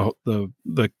 Okay. So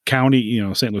the county,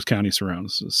 St. Louis County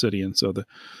surrounds the city, and so the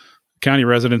county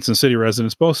residents and city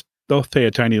residents both pay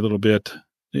a tiny little bit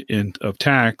of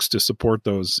tax to support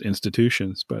those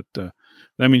institutions, but that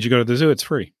means you go to the zoo, it's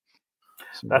free.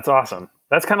 So, that's awesome.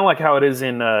 That's kind of like how it is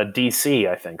in DC,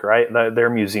 I think, right? Their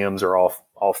museums are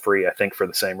all free, I think, for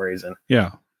the same reason.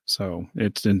 Yeah, so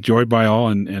it's enjoyed by all,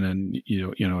 and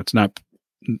it's not,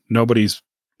 nobody's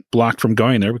blocked from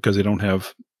going there because they don't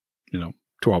have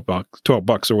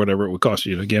 $12 or whatever it would cost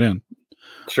you to get in.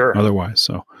 Sure. Otherwise,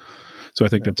 so I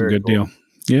think that's a good deal.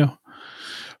 Yeah.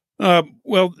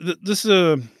 Well, this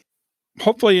is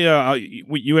hopefully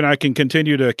you and I can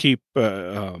continue to keep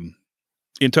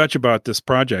in touch about this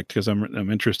project because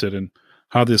I'm interested in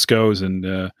how this goes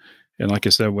and like I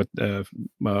said,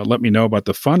 let me know about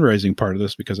the fundraising part of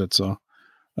this because it's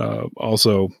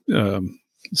also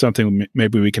something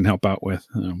maybe we can help out with.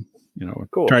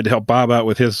 Cool. Tried to help Bob out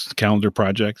with his calendar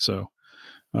project, so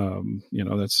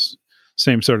that's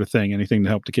same sort of thing. Anything to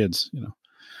help the kids,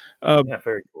 yeah,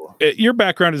 very cool. Your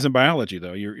background is in biology,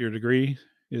 though. Your degree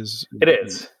is. It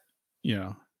is.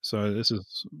 Yeah. So this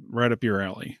is right up your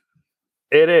alley.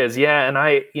 It is, yeah. And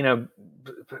I,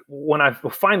 when I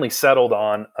finally settled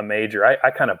on a major, I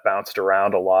kind of bounced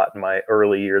around a lot in my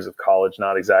early years of college,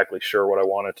 not exactly sure what I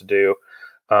wanted to do.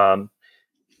 And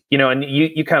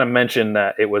you kind of mentioned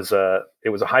that it was a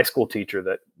high school teacher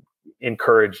that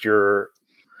encouraged your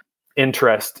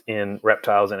interest in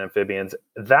reptiles and amphibians.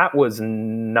 That was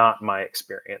not my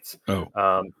experience.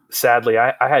 Oh. Sadly,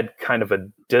 I had kind of a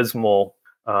dismal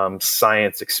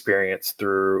science experience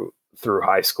through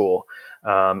high school.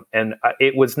 And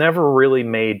it was never really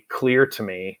made clear to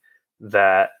me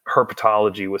that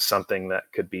herpetology was something that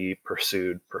could be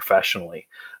pursued professionally.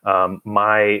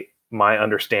 My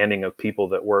understanding of people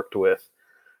that worked with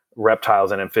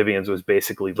reptiles and amphibians was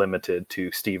basically limited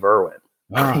to Steve Irwin.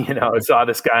 I saw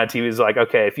this guy on TV. He's like,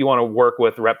 okay, if you want to work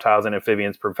with reptiles and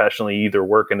amphibians professionally, you either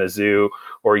work in a zoo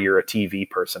or you're a TV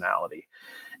personality.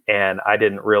 And I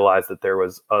didn't realize that there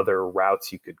was other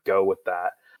routes you could go with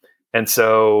that. And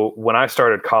so when I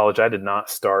started college, I did not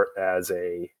start as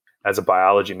a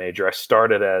biology major. I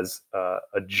started as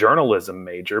a journalism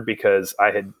major because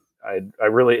have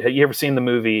you ever seen the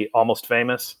movie Almost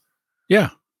Famous?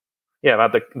 Yeah. Yeah,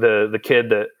 about the kid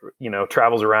that,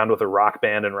 travels around with a rock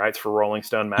band and writes for Rolling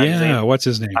Stone magazine. Yeah, what's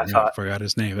his name? I forgot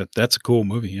his name. That's a cool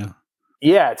movie, yeah.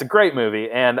 Yeah, it's a great movie.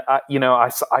 And, I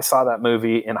saw that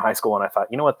movie in high school and I thought,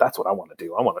 you know what, that's what I want to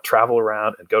do. I want to travel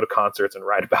around and go to concerts and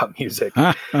write about music.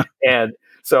 And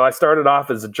so I started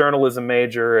off as a journalism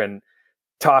major and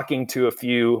talking to a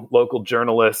few local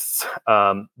journalists.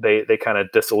 They kind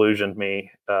of disillusioned me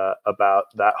about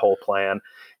that whole plan.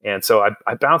 And so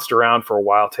I bounced around for a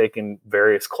while, taking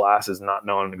various classes, not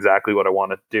knowing exactly what I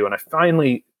wanted to do. And I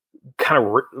finally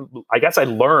I guess I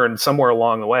learned somewhere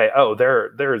along the way,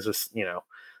 there's this,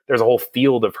 there's a whole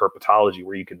field of herpetology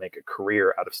where you can make a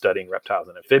career out of studying reptiles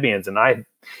and amphibians. And I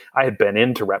had been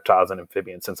into reptiles and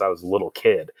amphibians since I was a little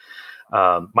kid.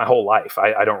 My whole life.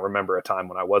 I don't remember a time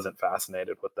when I wasn't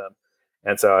fascinated with them.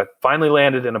 And so I finally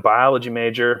landed in a biology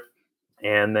major.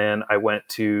 And then I went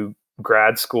to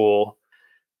grad school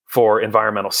for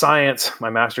environmental science. My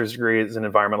master's degree is in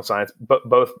environmental science, but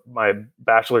both my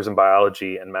bachelor's in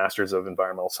biology and master's of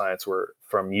environmental science were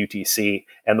from UTC.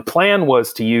 And the plan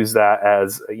was to use that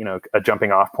as, a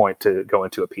jumping off point to go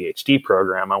into a PhD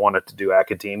program. I wanted to do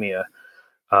academia.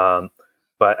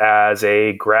 But as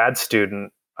a grad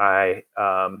student, I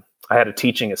had a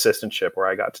teaching assistantship where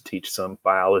I got to teach some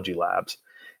biology labs,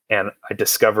 and I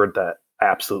discovered that I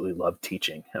absolutely loved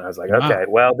teaching. And I was like, okay,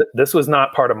 well, this was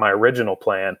not part of my original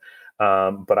plan,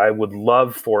 but I would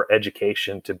love for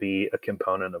education to be a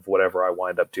component of whatever I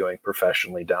wind up doing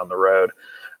professionally down the road.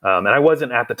 And I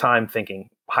wasn't at the time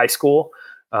thinking high school,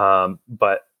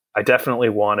 but I definitely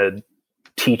wanted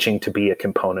teaching to be a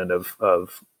component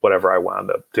of whatever I wound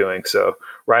up doing. So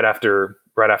right after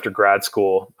grad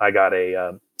school, I got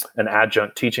an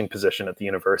adjunct teaching position at the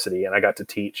university, and I got to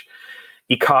teach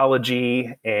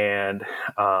ecology and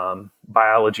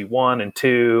biology 1 and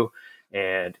 2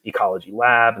 and ecology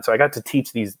lab. And so I got to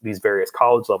teach these various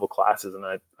college level classes, and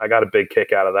I got a big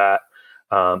kick out of that.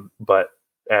 But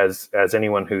as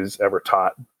anyone who's ever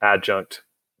taught adjunct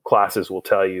classes will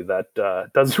tell you, that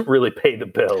doesn't really pay the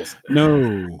bills.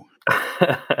 No.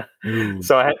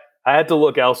 So I had to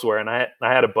look elsewhere, and I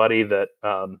had a buddy that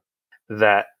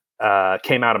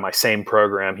came out of my same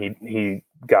program. He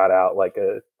got out like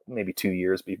maybe 2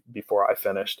 years before I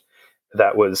finished.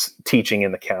 That was teaching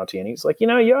in the county, and he's like, you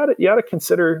ought to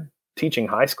consider teaching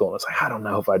high school. And I was like, I don't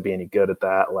know if I'd be any good at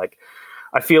that. Like,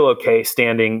 I feel okay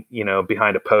standing,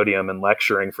 behind a podium and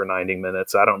lecturing for 90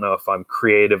 minutes. I don't know if I'm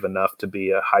creative enough to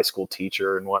be a high school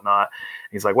teacher and whatnot.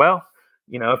 And he's like, well,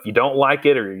 if you don't like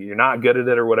it or you're not good at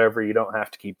it or whatever, you don't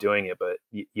have to keep doing it, but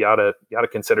you ought to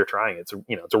consider trying it.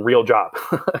 It's a real job.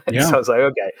 Yeah. So I was like,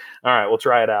 okay, all right, we'll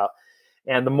try it out.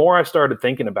 And the more I started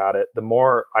thinking about it, the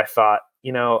more I thought,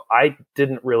 I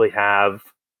didn't really have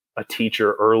a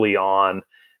teacher early on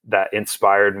that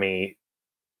inspired me,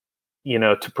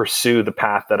 to pursue the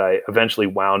path that I eventually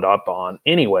wound up on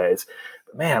anyways.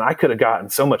 But man, I could have gotten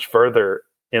so much further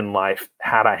in life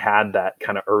had I had that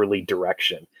kind of early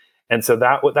direction. And so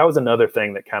that was another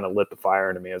thing that kind of lit the fire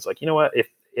into me. I was like, you know what,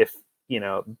 if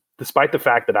despite the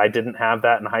fact that I didn't have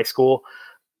that in high school,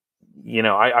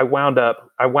 I wound up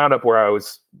where I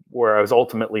was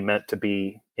ultimately meant to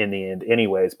be in the end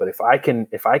anyways. But if I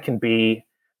can be,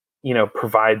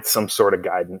 provide some sort of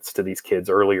guidance to these kids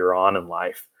earlier on in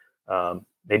life,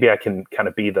 maybe I can kind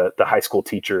of be the high school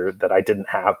teacher that I didn't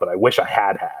have, but I wish I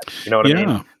had. You know what I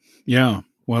mean? Yeah.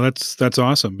 Well, that's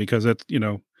awesome, because that's,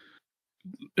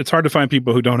 it's hard to find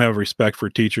people who don't have respect for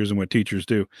teachers and what teachers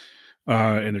do.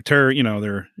 And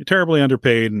they're terribly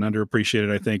underpaid and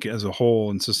underappreciated, I think, as a whole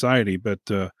in society. But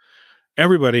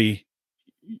everybody,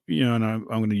 and I'm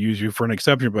going to use you for an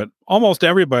exception, but almost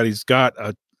everybody's got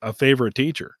a favorite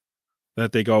teacher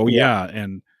that they go,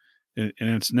 and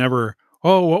it's never,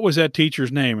 what was that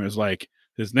teacher's name? It was like,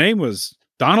 his name was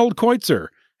Donald Koitzer,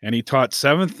 and he taught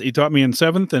me in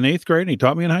 7th and 8th grade, and he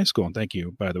taught me in high school. And thank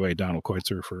you, by the way, Donald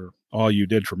Koitzer, for all you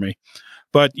did for me.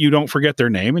 But you don't forget their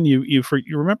name, and you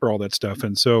remember all that stuff.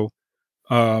 And so,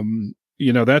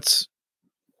 that's,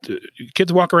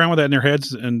 kids walk around with that in their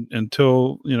heads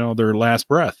until their last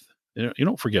breath. You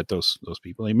don't forget those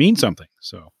people. They mean something.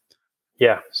 So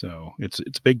Yeah. so it's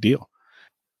a big deal.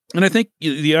 And I think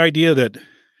the idea that,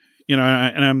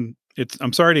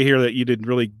 I'm sorry to hear that you didn't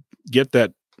really get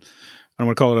that. I don't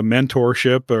want to call it a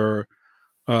mentorship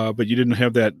but you didn't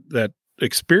have that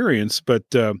experience. But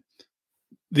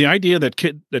the idea that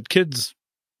kids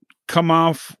come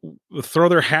off, throw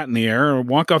their hat in the air, or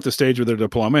walk off the stage with their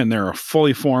diploma, and they're a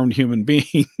fully formed human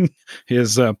being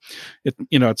is,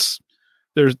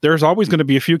 there's always going to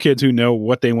be a few kids who know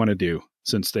what they want to do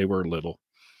since they were little.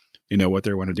 You know what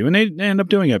they want to do, and they end up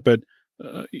doing it. But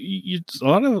a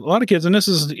lot of kids, and this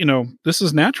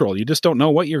is natural. You just don't know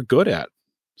what you're good at,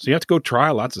 so you have to go try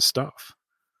lots of stuff.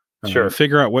 Sure.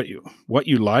 Figure out what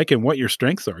you like and what your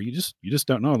strengths are. You just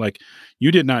don't know. Like,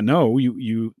 you did not know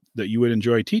that you would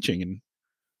enjoy teaching, and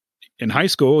in high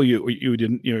school you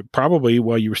didn't. Probably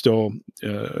while you were still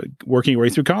working your way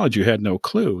through college, you had no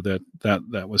clue that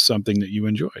was something that you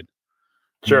enjoyed.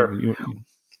 Sure.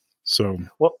 So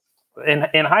well.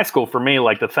 In high school, for me,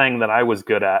 like, the thing that I was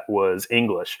good at was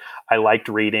English. I liked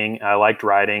reading, I liked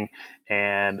writing,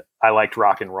 and I liked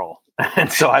rock and roll.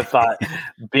 And so I thought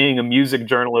being a music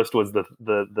journalist was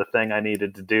the thing I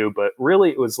needed to do. But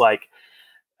really, it was like,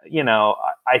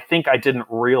 I think I didn't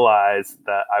realize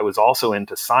that I was also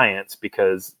into science,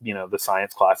 because, the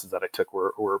science classes that I took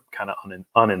were kind of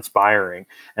uninspiring.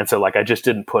 And so, like, I just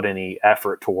didn't put any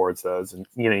effort towards those. And,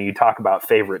 you talk about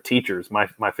favorite teachers.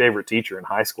 My favorite teacher in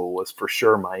high school was for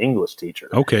sure my English teacher.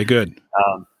 Okay, good.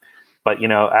 But,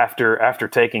 after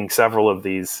taking several of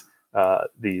these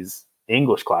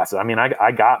English classes, I mean,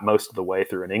 I got most of the way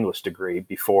through an English degree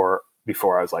before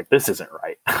I was like, this isn't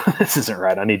right. This isn't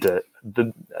right. I need to,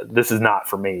 this is not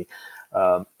for me.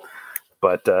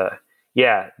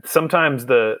 Yeah, sometimes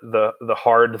the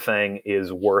hard thing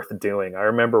is worth doing. I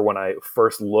remember when I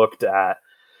first looked at,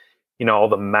 all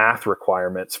the math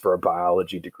requirements for a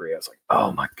biology degree, I was like,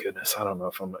 oh my goodness, I don't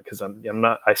know if because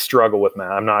I struggle with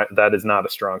math. That is not a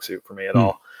strong suit for me at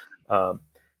all.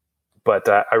 But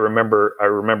I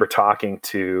remember talking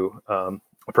to,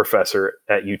 a professor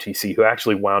at UTC who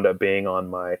actually wound up being on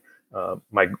my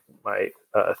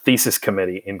thesis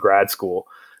committee in grad school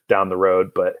down the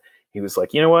road. But he was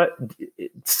like, you know what?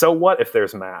 So what if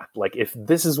there's math? Like, if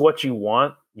this is what you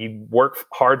want, you work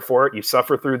hard for it, you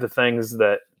suffer through the things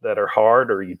that are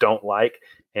hard or you don't like,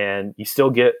 and you still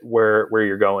get where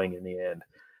you're going in the end.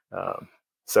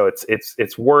 So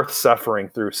it's worth suffering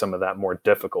through some of that more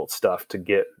difficult stuff to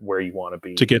get where you want to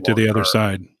be. To get to the other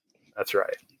side. That's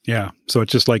right. Yeah. So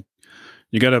it's just like,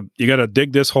 you gotta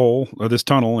dig this hole or this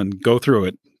tunnel and go through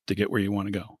it to get where you want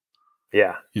to go.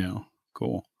 Yeah.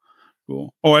 Cool.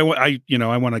 Oh, I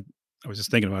was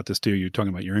just thinking about this too. You're talking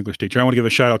about your English teacher. I want to give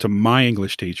a shout out to my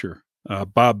English teacher,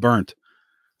 Bob Burnt.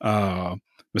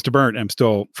 Mr. Burnt, I'm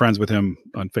still friends with him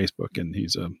on Facebook, and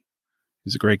he's a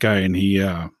great guy, and he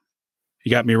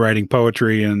got me writing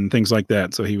poetry and things like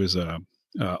that. So he was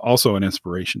also an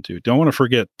inspiration too. Don't want to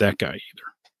forget that guy either.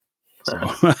 So,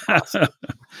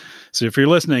 so if you're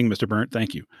listening, Mr. Burnt,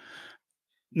 thank you.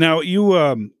 Now, you,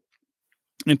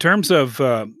 in terms of,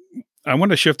 I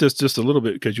want to shift this just a little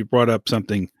bit, because you brought up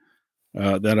something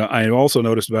that I also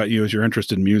noticed about you, as your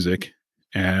interest in music,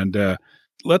 and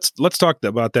let's talk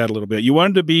about that a little bit. You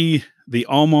wanted to be the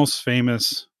Almost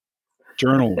Famous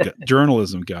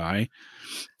journalism guy,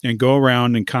 and go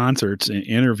around in concerts and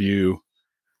interview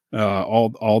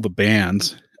all the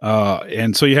bands.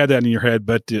 And so you had that in your head,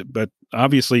 but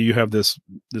obviously you have this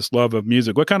love of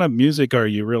music. What kind of music are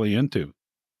you really into?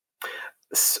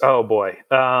 Oh boy.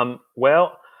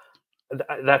 Well,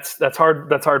 that's hard.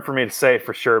 That's hard for me to say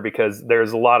for sure, because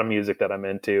there's a lot of music that I'm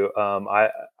into.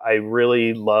 I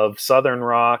really love Southern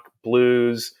rock,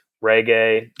 blues,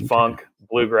 reggae, funk,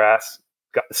 bluegrass,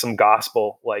 some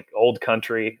gospel, like old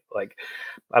country. Like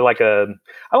I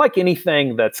like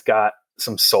anything that's got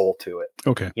some soul to it.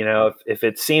 Okay. If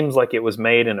it seems like it was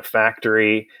made in a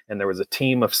factory and there was a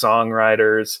team of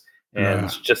songwriters and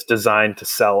it's just designed to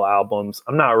sell albums,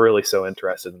 I'm not really so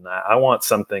interested in that. I want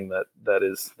something that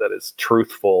is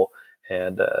truthful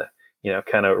and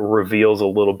kind of reveals a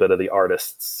little bit of the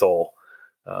artist's soul.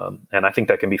 And I think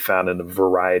that can be found in a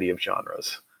variety of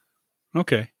genres.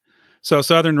 Okay. So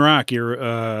Southern rock, you're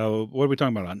what are we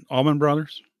talking about on Allman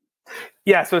Brothers?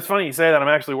 Yeah, so it's funny you say that. I'm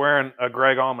actually wearing a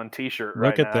Greg Allman t-shirt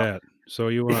right now. Look at that. So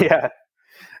you are. Yeah.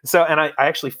 So, and I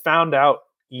actually found out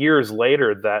years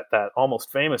later that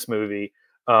Almost Famous movie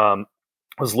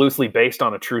was loosely based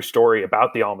on a true story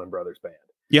about the Allman Brothers Band.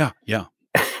 Yeah, yeah.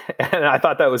 And I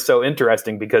thought that was so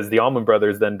interesting, because the Allman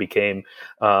Brothers then became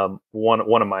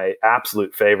one of my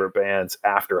absolute favorite bands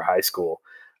after high school.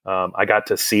 I got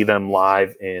to see them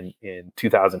live in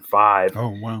 2005.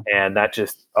 Oh, wow. And that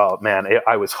just, oh man,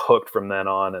 I was hooked from then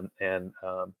on. And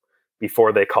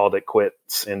before they called it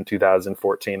quits in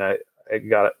 2014, I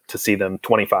got to see them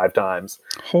 25 times.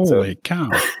 Holy cow.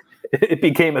 It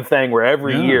became a thing where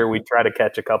every year we try to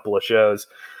catch a couple of shows.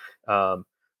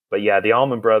 But yeah, the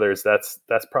Allman Brothers, that's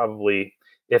probably,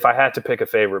 if I had to pick a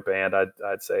favorite band,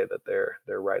 I'd say that they're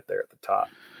right there at the top.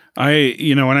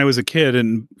 When I was a kid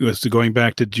and it was going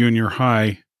back to junior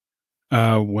high,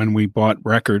 when we bought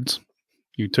records,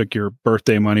 you took your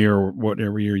birthday money or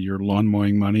whatever your lawn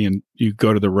mowing money, and you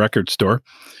go to the record store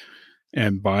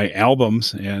and buy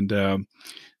albums. And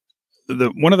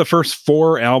one of the first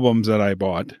 4 albums that I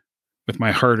bought with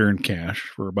my hard-earned cash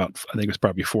for about, I think it was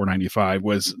probably $4.95,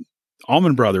 was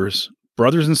Allman Brothers,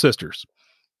 Brothers and Sisters.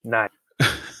 Nice.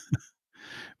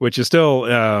 Which is still,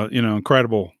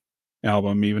 incredible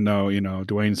album, even though,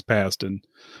 Dwayne's passed and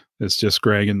it's just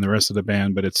Greg and the rest of the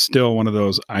band, but it's still one of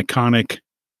those iconic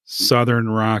Southern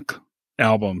rock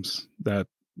albums that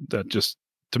just,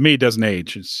 to me, doesn't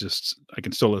age. It's just, I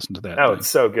can still listen to that. Oh, it's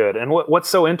so good. And what's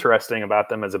so interesting about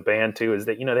them as a band too, is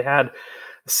that, they had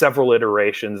several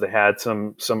iterations. They had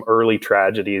some early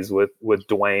tragedies with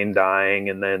Dwayne dying.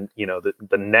 And then,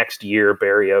 the next year,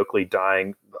 Barry Oakley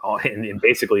dying in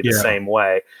basically the same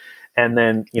way. And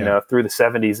then, through the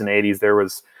 70s and 80s, there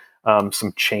was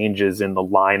some changes in the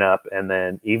lineup. And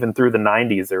then even through the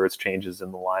 90s, there was changes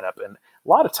in the lineup. And a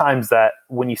lot of times that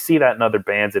when you see that in other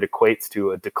bands, it equates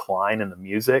to a decline in the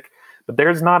music. But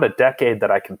there's not a decade that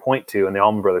I can point to in the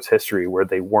Allman Brothers history where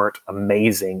they weren't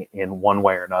amazing in one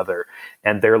way or another.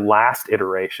 And their last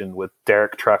iteration with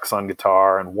Derek Trucks on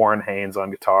guitar and Warren Haynes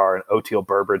on guitar and Oteil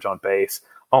Burbridge on bass,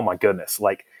 oh my goodness.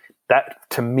 Like that,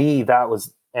 to me, that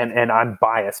was, and I'm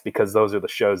biased because those are the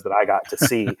shows that I got to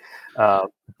see. But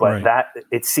right. That,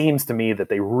 it seems to me that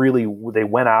they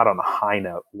went out on a high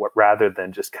note rather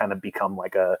than just kind of become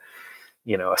like a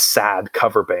sad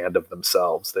cover band of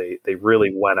themselves. They really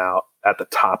went out at the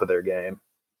top of their game.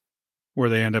 Where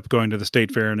they end up going to the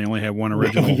State Fair and they only have one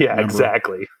original yeah, member.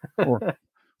 Exactly. or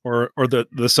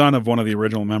the son of one of the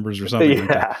original members or something like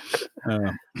that,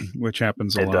 which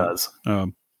happens a lot. It does.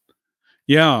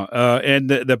 And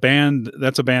the band,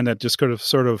 that's a band that just could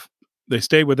have they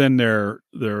stayed within their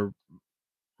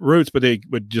roots, but they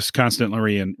would just constantly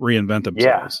reinvent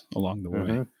themselves along the way.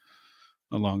 Mm-hmm.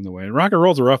 Along the way. And rock and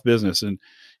roll's a rough business. And,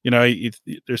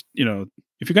 there's,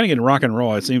 if you're going to get in rock and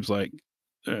roll, it seems like,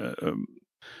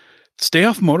 stay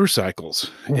off motorcycles.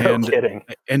 No kidding.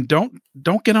 And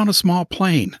don't get on a small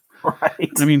plane. Right.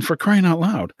 I mean, for crying out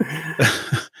loud.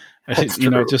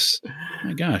 True. Just,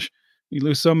 my gosh, you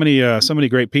lose so many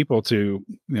great people to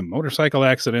motorcycle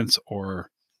accidents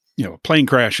or, plane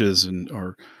crashes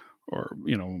or I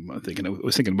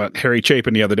was thinking about Harry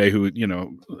Chapin the other day, who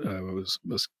was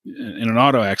in an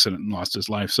auto accident and lost his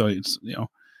life. So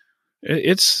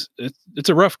it's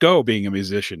a rough go being a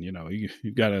musician.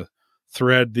 You've got to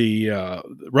run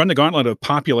the gauntlet of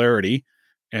popularity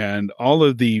and all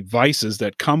of the vices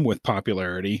that come with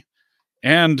popularity,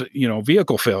 and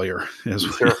vehicle failure as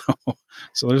well. Sure.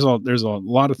 So there's a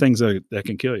lot of things that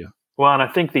can kill you. Well, and I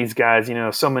think these guys,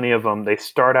 so many of them, they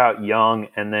start out young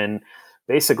and then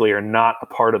basically are not a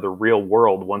part of the real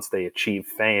world once they achieve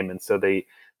fame. And so they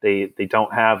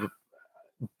don't have,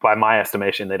 by my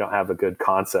estimation, they don't have a good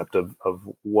concept of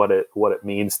what it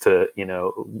means to,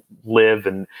 live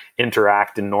and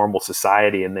interact in normal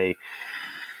society. And they,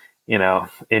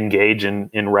 engage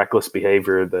in reckless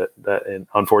behavior that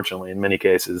unfortunately in many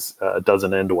cases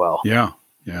doesn't end well. Yeah.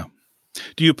 Yeah.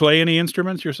 Do you play any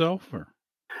instruments yourself, or?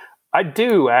 I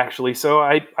do, actually. So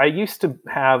I used to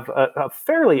have a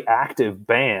fairly active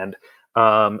band,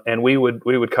 and we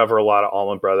would cover a lot of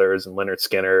Allman Brothers and Lynyrd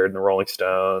Skynyrd and the Rolling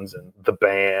Stones and the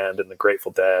Band and the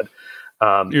Grateful Dead.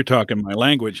 You're talking my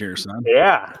language here, son.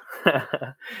 Yeah.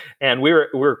 And we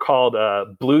were called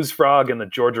Blues Frog and the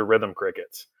Georgia Rhythm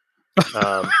Crickets.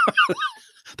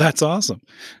 That's awesome.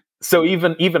 So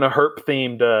even a herp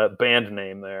themed band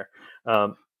name there.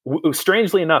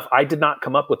 Strangely enough, I did not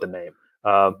come up with the name.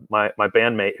 My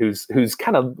bandmate, who's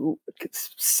kind of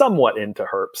somewhat into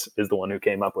herps, is the one who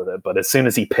came up with it. But as soon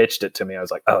as he pitched it to me, I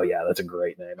was like, "Oh yeah, that's a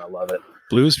great name. I love it."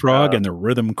 Blues Frog and the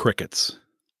Rhythm Crickets.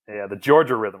 Yeah, the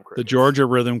Georgia Rhythm Crickets. The Georgia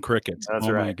Rhythm Crickets. That's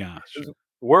right. Oh my gosh,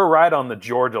 we're right on the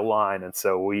Georgia line, and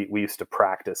so we used to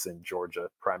practice in Georgia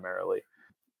primarily.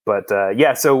 But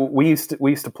so we used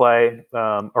to play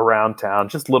around town,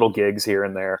 just little gigs here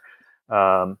and there.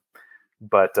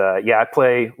 But I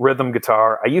play rhythm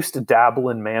guitar. I used to dabble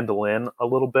in mandolin a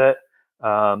little bit.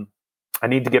 I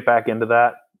need to get back into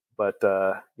that. But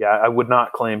I would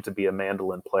not claim to be a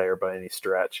mandolin player by any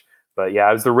stretch. But yeah,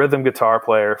 I was the rhythm guitar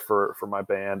player for my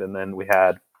band, and then we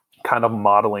had, kind of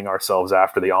modeling ourselves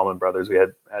after the Allman Brothers, we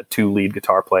had 2 lead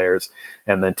guitar players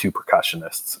and then 2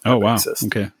 percussionists. Oh wow! Bassist.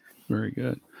 Okay, very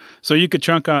good. So you could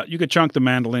chunk the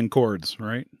mandolin chords,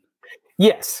 right?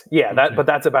 Yes, yeah, Okay. but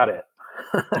that's about it.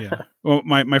 Yeah. Well,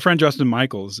 my friend Justin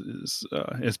Michaels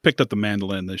has picked up the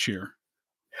mandolin this year.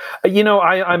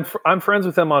 I'm friends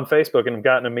with him on Facebook and have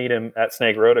gotten to meet him at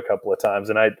Snake Road a couple of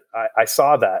times, and I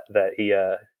saw that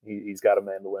he's got a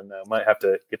mandolin now. Might have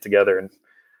to get together and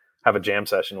have a jam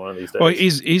session one of these days. Well,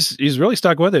 he's really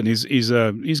stuck with it. And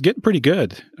he's getting pretty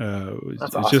good. That's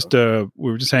it's awesome. Just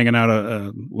we were just hanging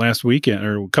out last weekend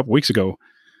or a couple weeks ago,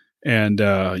 and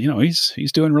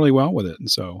he's doing really well with it. And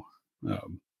so,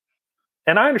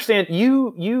 and I understand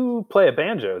you play a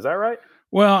banjo. Is that right?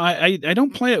 Well, I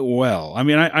don't play it well. I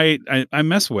mean, I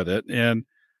mess with it, and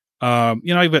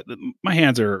my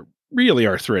hands are really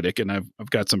arthritic, and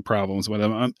I've got some problems with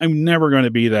them. I'm never going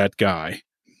to be that guy.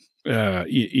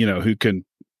 Who can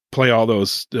play all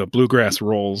those bluegrass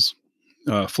rolls,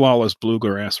 flawless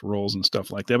bluegrass rolls and stuff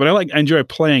like that. But I enjoy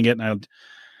playing it, and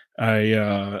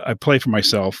I play for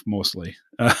myself mostly,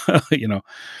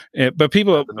 But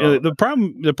people, the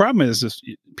problem is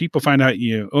people find out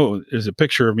there's a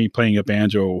picture of me playing a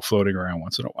banjo floating around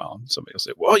once in a while, and somebody will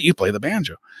say, "Well, you play the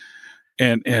banjo,"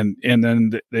 and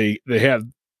then they have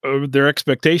their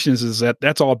expectations is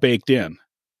that's all baked in.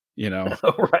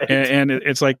 Right. And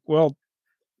it's like, well,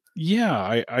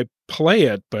 yeah, I play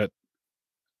it, but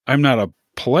I'm not a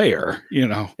player,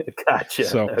 Gotcha.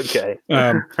 So, okay.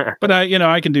 But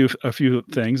I can do a few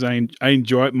things. I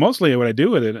enjoy, mostly what I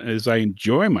do with it is I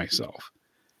enjoy myself.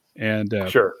 And,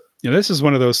 sure. This is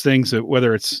one of those things that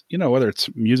whether it's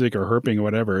music or herping or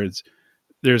whatever,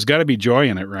 there's gotta be joy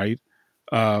in it. Right.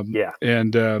 Yeah.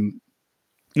 And,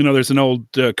 there's an old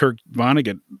Kurt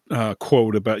Vonnegut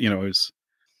quote about,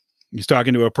 he's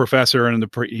talking to a professor, and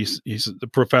the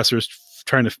professor's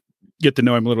trying to get to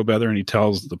know him a little better, and he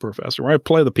tells the professor, "Well, I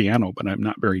play the piano, but I'm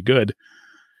not very good."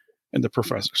 And the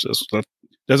professor says, "That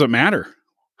doesn't matter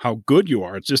how good you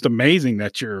are. It's just amazing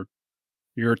that you're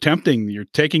attempting, you're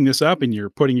taking this up, and you're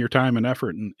putting your time and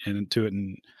effort into it,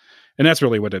 and that's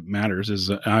really what it matters.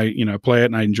 Is I play it,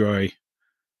 and I enjoy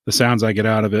the sounds I get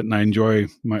out of it, and I enjoy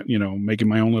my making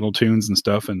my own little tunes and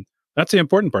stuff, and that's the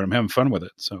important part. I'm having fun with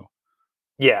it, so."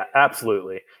 Yeah,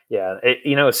 absolutely. Yeah.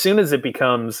 As soon as it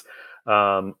becomes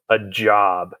a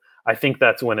job, I think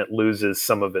that's when it loses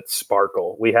some of its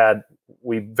sparkle.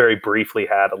 We very briefly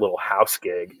had a little house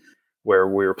gig where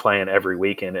we were playing every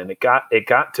weekend, and it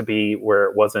got to be where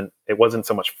it wasn't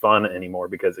so much fun anymore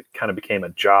because it kind of became a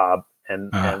job,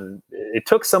 and it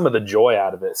took some of the joy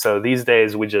out of it. So these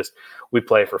days we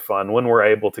play for fun. When we're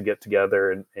able to get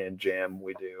together and jam,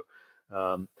 we do.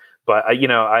 But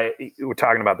we're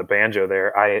talking about the banjo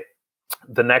there.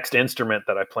 The next instrument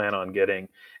that I plan on getting,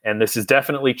 and this is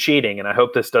definitely cheating, and I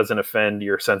hope this doesn't offend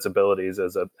your sensibilities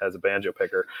as a banjo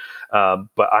picker,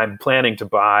 but I'm planning to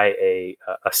buy a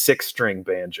 6-string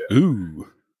banjo. Ooh,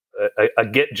 a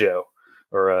gitjo,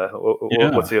 or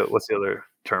what's the other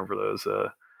term for those?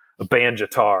 A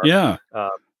banjotar. Yeah.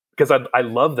 Because I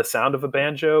love the sound of a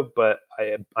banjo, but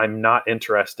I'm not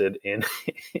interested in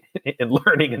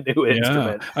learning a new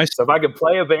instrument. So if I could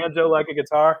play a banjo like a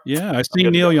guitar, I've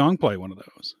seen Neil Young play one of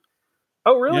those.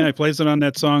 Oh, really? Yeah, he plays it on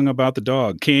that song about the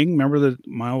dog King. Remember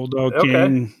my old dog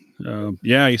King?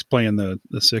 He's playing the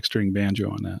 6-string banjo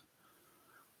on that.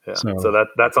 Yeah, so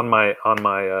that's on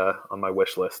my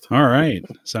wish list. All right,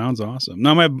 sounds awesome.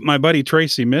 Now my buddy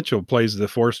Tracy Mitchell plays the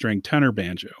 4-string tenor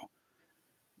banjo.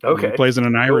 Okay. He plays in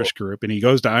an Irish group, and he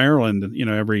goes to Ireland,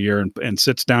 every year and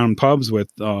sits down in pubs with,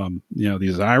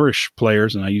 these Irish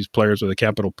players, and I use players with a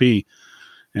capital P,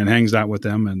 and hangs out with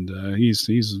them. And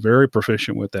he's very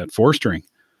proficient with that 4-string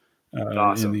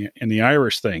awesome. in the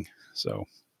Irish thing. So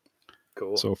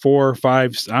cool. So 4,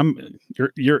 5,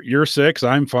 you're 6,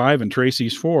 I'm 5, and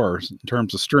Tracy's 4 in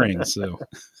terms of strings. So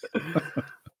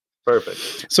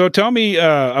perfect. So tell me,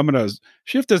 I'm going to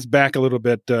shift this back a little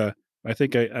bit. I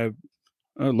think I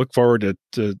look forward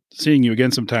to seeing you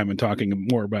again sometime and talking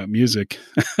more about music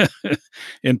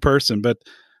in person. But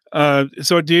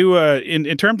so do you,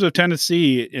 in terms of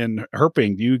Tennessee and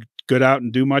herping, do you get out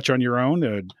and do much on your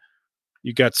own?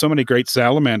 You got so many great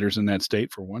salamanders in that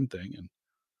state, for one thing. And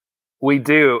we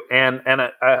do. And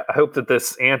I hope that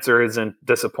this answer isn't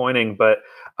disappointing, but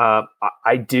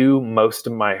I do most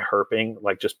of my herping,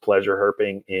 like just pleasure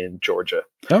herping, in Georgia.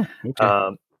 Oh,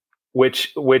 okay.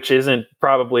 Which isn't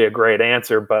probably a great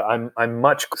answer, but I'm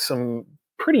some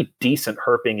pretty decent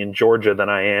herping in Georgia than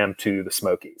I am to the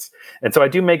Smokies. And so I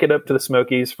do make it up to the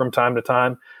Smokies from time to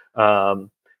time.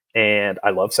 and I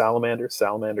love salamanders.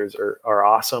 Salamanders are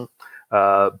awesome.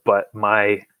 But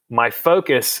my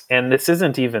focus, and this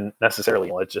isn't even necessarily,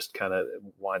 it just kind of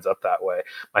winds up that way.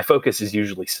 My focus is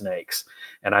usually snakes,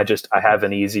 and I have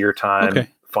an easier time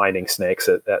finding snakes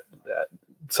at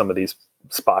some of these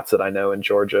spots that I know in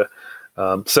Georgia.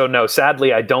 So no,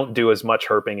 sadly, I don't do as much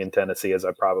herping in Tennessee as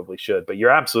I probably should, but you're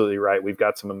absolutely right. We've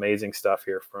got some amazing stuff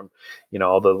here from,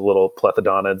 all the little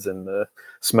plethodonids and the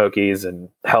smokies and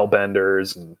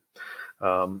hellbenders. And,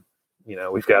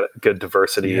 we've got a good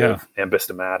diversity of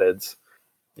ambystomatids.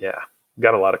 Yeah.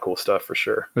 Got a lot of cool stuff for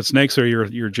sure. But snakes are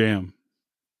your jam.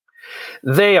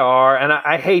 They are. And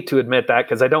I hate to admit that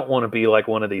because I don't want to be like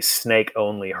one of these snake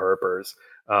only herpers.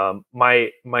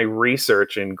 My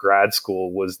research in grad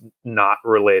school was not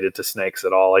related to snakes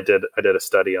at all. I did a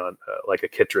study on like a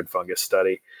chytrid fungus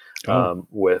study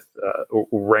with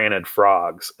ranid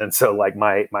frogs, and so like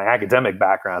my academic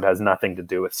background has nothing to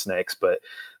do with snakes, but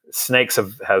snakes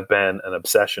have been an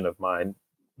obsession of mine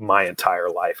my entire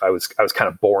life. I was kind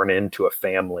of born into a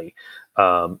family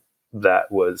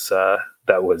that was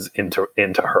into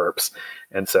herps,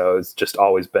 and so it's just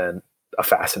always been a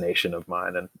fascination of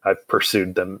mine, and I've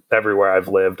pursued them everywhere I've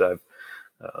lived.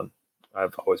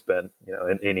 I've always been,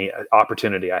 in any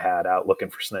opportunity I had out looking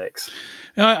for snakes.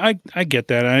 I get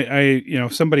that.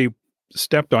 If somebody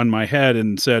stepped on my head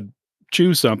and said,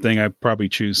 choose something, I'd probably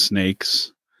choose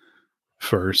snakes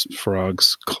first,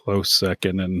 frogs close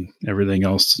second, and everything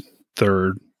else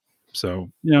third. So,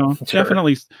 Sure.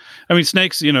 Definitely. I mean,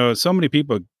 snakes, so many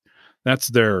people, that's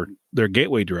their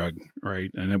gateway drug,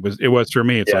 right? And it was for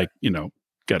me. It's like,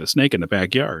 got a snake in the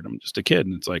backyard. I'm just a kid,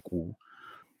 and it's like, well,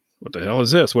 what the hell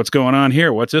is this? What's going on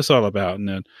here? What's this all about? And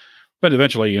then, but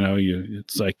eventually,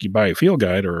 it's like you buy a field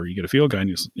guide, or you get a field guide,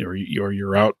 and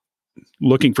you're out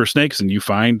looking for snakes, and you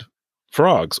find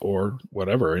frogs or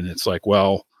whatever, and it's like,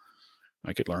 well,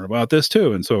 I could learn about this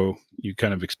too, and so you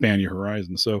kind of expand your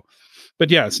horizon. So, but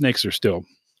yeah, snakes are still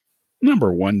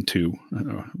number 1, 2,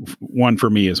 1 for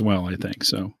me as well, I think.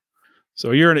 So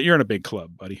you're in a big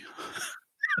club, buddy.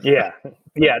 Yeah.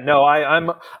 No,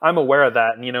 I'm aware of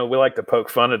that, and we like to poke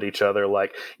fun at each other,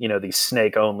 like these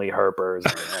snake only herpers.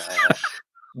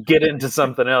 Get into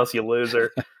something else, you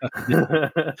loser.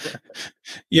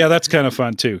 Yeah, that's kind of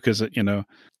fun too, because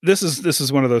this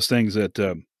is one of those things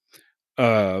that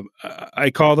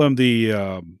I call them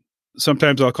the.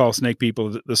 Sometimes I'll call snake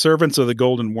people the servants of the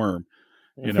golden worm.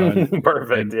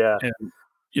 Perfect. And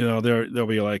they'll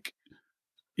be like,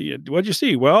 what'd you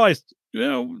see? Well,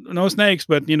 no snakes,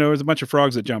 but there's a bunch of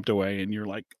frogs that jumped away, and you're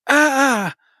like,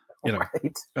 right.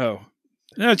 Oh,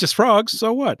 no, it's just frogs.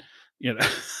 So what? Yeah.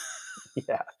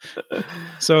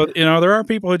 So there are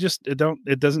people who just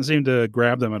it doesn't seem to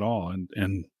grab them at all,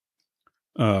 and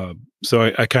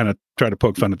so I kind of try to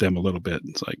poke fun at them a little bit.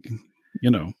 It's like,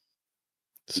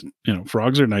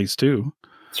 frogs are nice too.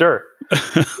 Sure.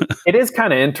 It is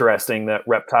kind of interesting that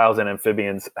reptiles and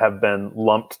amphibians have been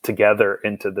lumped together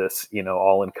into this,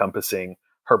 all-encompassing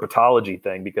herpetology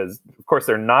thing, because of course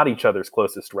they're not each other's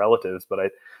closest relatives, but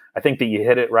I think that you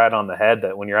hit it right on the head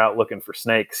that when you're out looking for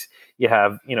snakes, you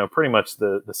have, pretty much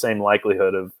the same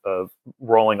likelihood of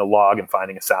rolling a log and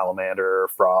finding a salamander or a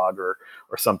frog or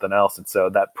something else. And so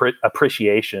that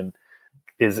appreciation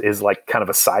is like kind of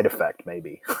a side effect,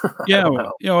 maybe. Yeah.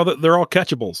 They're all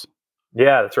catchables.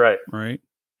 Yeah, that's right. Right.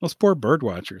 Those poor bird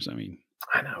watchers. I mean,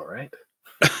 I know, right?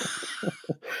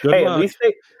 Hey,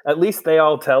 at least they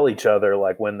all tell each other,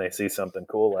 like, when they see something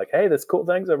cool, like, hey, this cool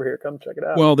thing's over here, come check it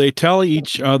out. Well, they tell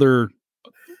each other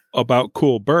about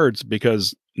cool birds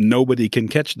because nobody can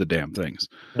catch the damn things.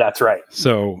 That's right.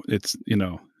 So it's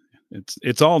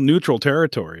it's all neutral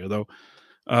territory, although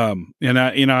and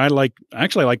I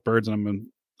actually like birds, and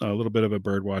I'm a little bit of a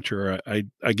bird watcher.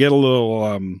 I get a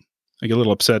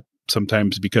little upset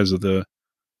sometimes because of the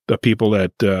people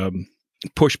that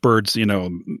push birds.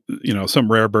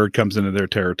 Some rare bird comes into their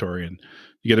territory, and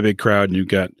you get a big crowd, and you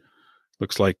got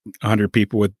looks like 100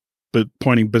 people with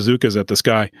pointing bazookas at the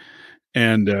sky,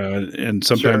 and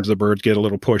sometimes the birds get a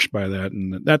little pushed by that,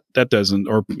 and that doesn't,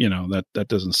 or that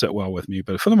doesn't sit well with me.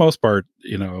 But for the most part,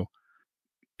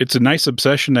 it's a nice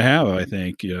obsession to have. I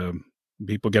think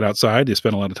people get outside, they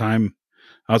spend a lot of time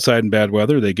outside in bad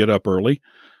weather, they get up early,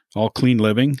 all clean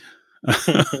living.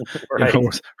 Right.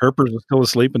 Herpers are still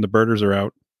asleep and the birders are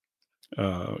out.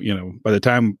 By the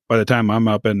time I'm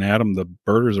up and at them, the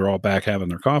birders are all back having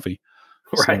their coffee.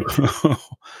 Right. So,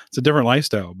 it's a different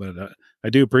lifestyle, but I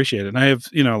do appreciate it. And I have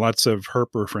lots of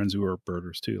herper friends who are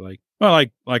birders too. Like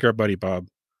our buddy Bob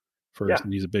first,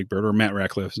 and he's a big birder. Matt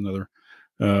Ratcliffe's another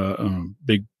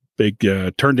big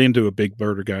turned into a big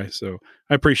birder guy. So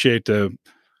I appreciate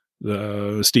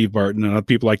Steve Barton and other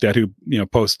people like that who,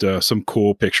 post some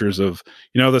cool pictures of,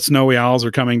 the snowy owls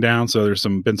are coming down. So there's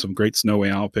been some great snowy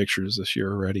owl pictures this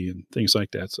year already and things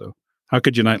like that. So how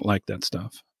could you not like that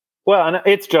stuff? Well, and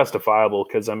it's justifiable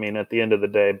because, I mean, at the end of the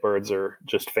day, birds are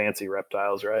just fancy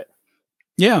reptiles, right?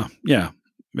 Yeah. The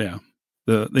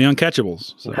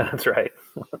uncatchables. So, that's right.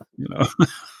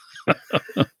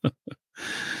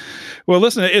 Well,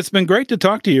 listen, it's been great to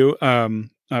talk to you. I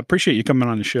appreciate you coming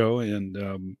on the show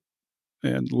and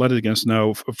letting us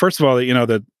know. First of all,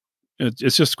 that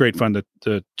it's just great fun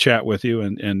to chat with you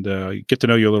and get to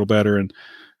know you a little better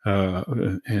and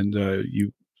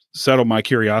you settle my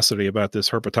curiosity about this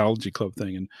herpetology club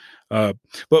thing. And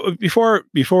but before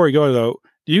we go though,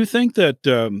 do you think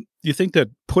that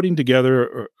putting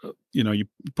together, you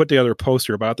put together a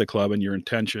poster about the club and your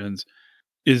intentions,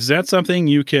 is that something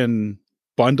you can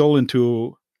bundle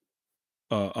into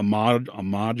a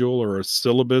module or a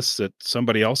syllabus that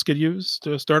somebody else could use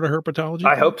to start a herpetology?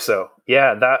 I hope so.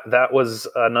 Yeah, that was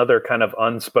another kind of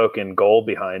unspoken goal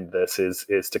behind this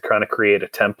is to kind of create a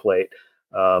template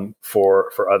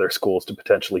for other schools to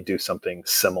potentially do something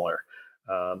similar.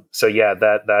 So yeah,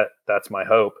 that's my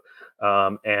hope.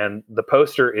 And the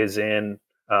poster is in.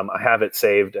 I have it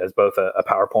saved as both a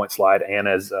PowerPoint slide and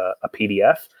as a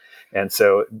PDF. And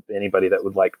so anybody that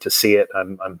would like to see it,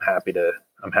 I'm happy to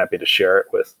share it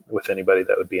with anybody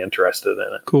that would be interested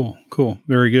in it. Cool.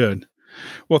 Very good.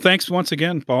 Well, thanks once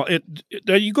again, Paul.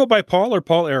 You go by Paul or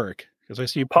Paul Eric? Because I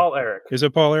see Paul Eric. Is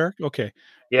it Paul Eric? Okay.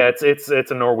 Yeah, it's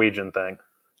a Norwegian thing.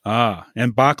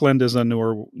 And Bachland is a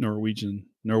Norwegian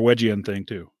thing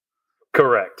too.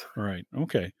 Correct. All right.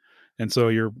 Okay. And so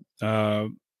you're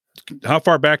how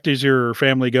far back does your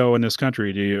family go in this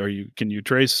country? Can you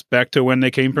trace back to when they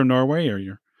came from Norway, or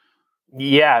you're?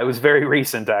 Yeah, it was very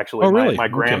recent actually. Oh, really? My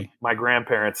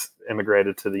grandparents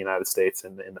immigrated to the United States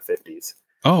in the 50s.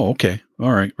 Oh, okay.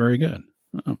 All right. Very good.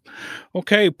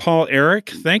 Okay, Paul Eric,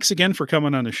 thanks again for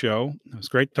coming on the show. It was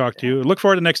great to talk to you. Look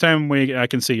forward to next time I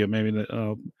can see you. Maybe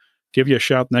I'll give you a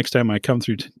shout next time I come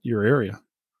through your area.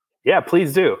 Yeah,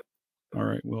 please do. All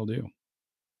right, will do.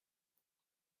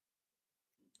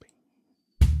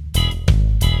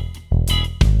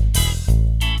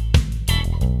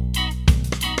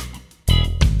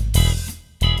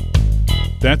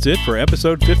 That's it for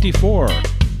episode 54.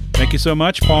 Thank you so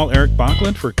much, Paul Eric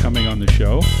Bachland, for coming on the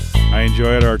show. I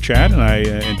enjoyed our chat, and I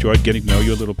enjoyed getting to know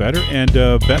you a little better, and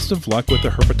best of luck with the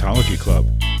Herpetology Club.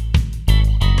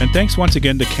 And thanks once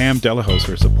again to Cam Delahose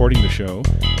for supporting the show,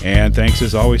 and thanks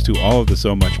as always to all of the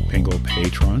So Much Pingle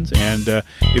patrons. And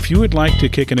if you would like to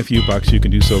kick in a few bucks, you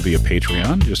can do so via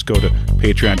Patreon. Just go to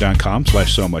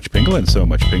patreon.com/SoMuchPingle, and So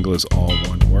Much Pingle is all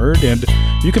one word. And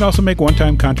you can also make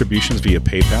one-time contributions via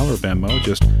PayPal or Venmo.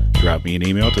 Just drop me an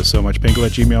email to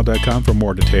somuchpingle@gmail.com for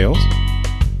more details.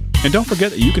 And don't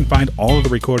forget that you can find all of the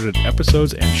recorded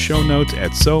episodes and show notes at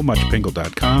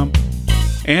somuchpingle.com.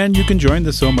 And you can join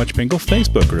the So Much Pingle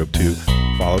Facebook group to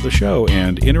follow the show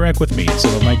and interact with me and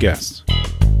some of my guests.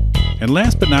 And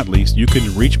last but not least, you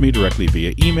can reach me directly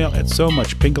via email at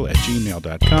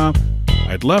somuchpingle@gmail.com.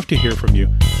 I'd love to hear from you.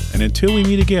 And until we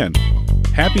meet again,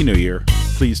 Happy New Year.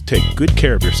 Please take good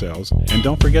care of yourselves and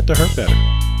don't forget to herp better.